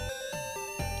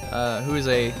 who is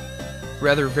a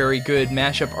rather very good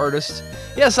mashup artist.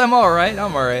 Yes, I'm alright.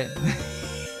 I'm alright.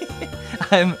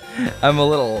 I'm a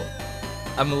little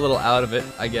out of it,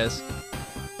 I guess.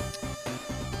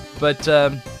 But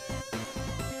no,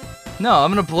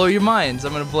 I'm gonna blow your minds.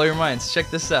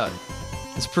 Check this out.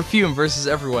 It's Perfume versus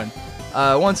Everyone.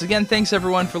 Once again, thanks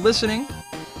everyone for listening.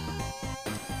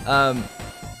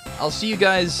 I'll see you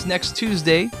guys next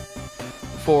Tuesday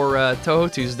for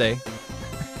Toho Tuesday.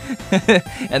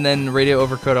 And then Radio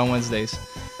Overcoat on Wednesdays.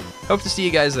 Hope to see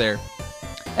you guys there.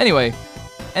 Anyway,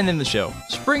 ending the show.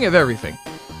 Spring of Everything.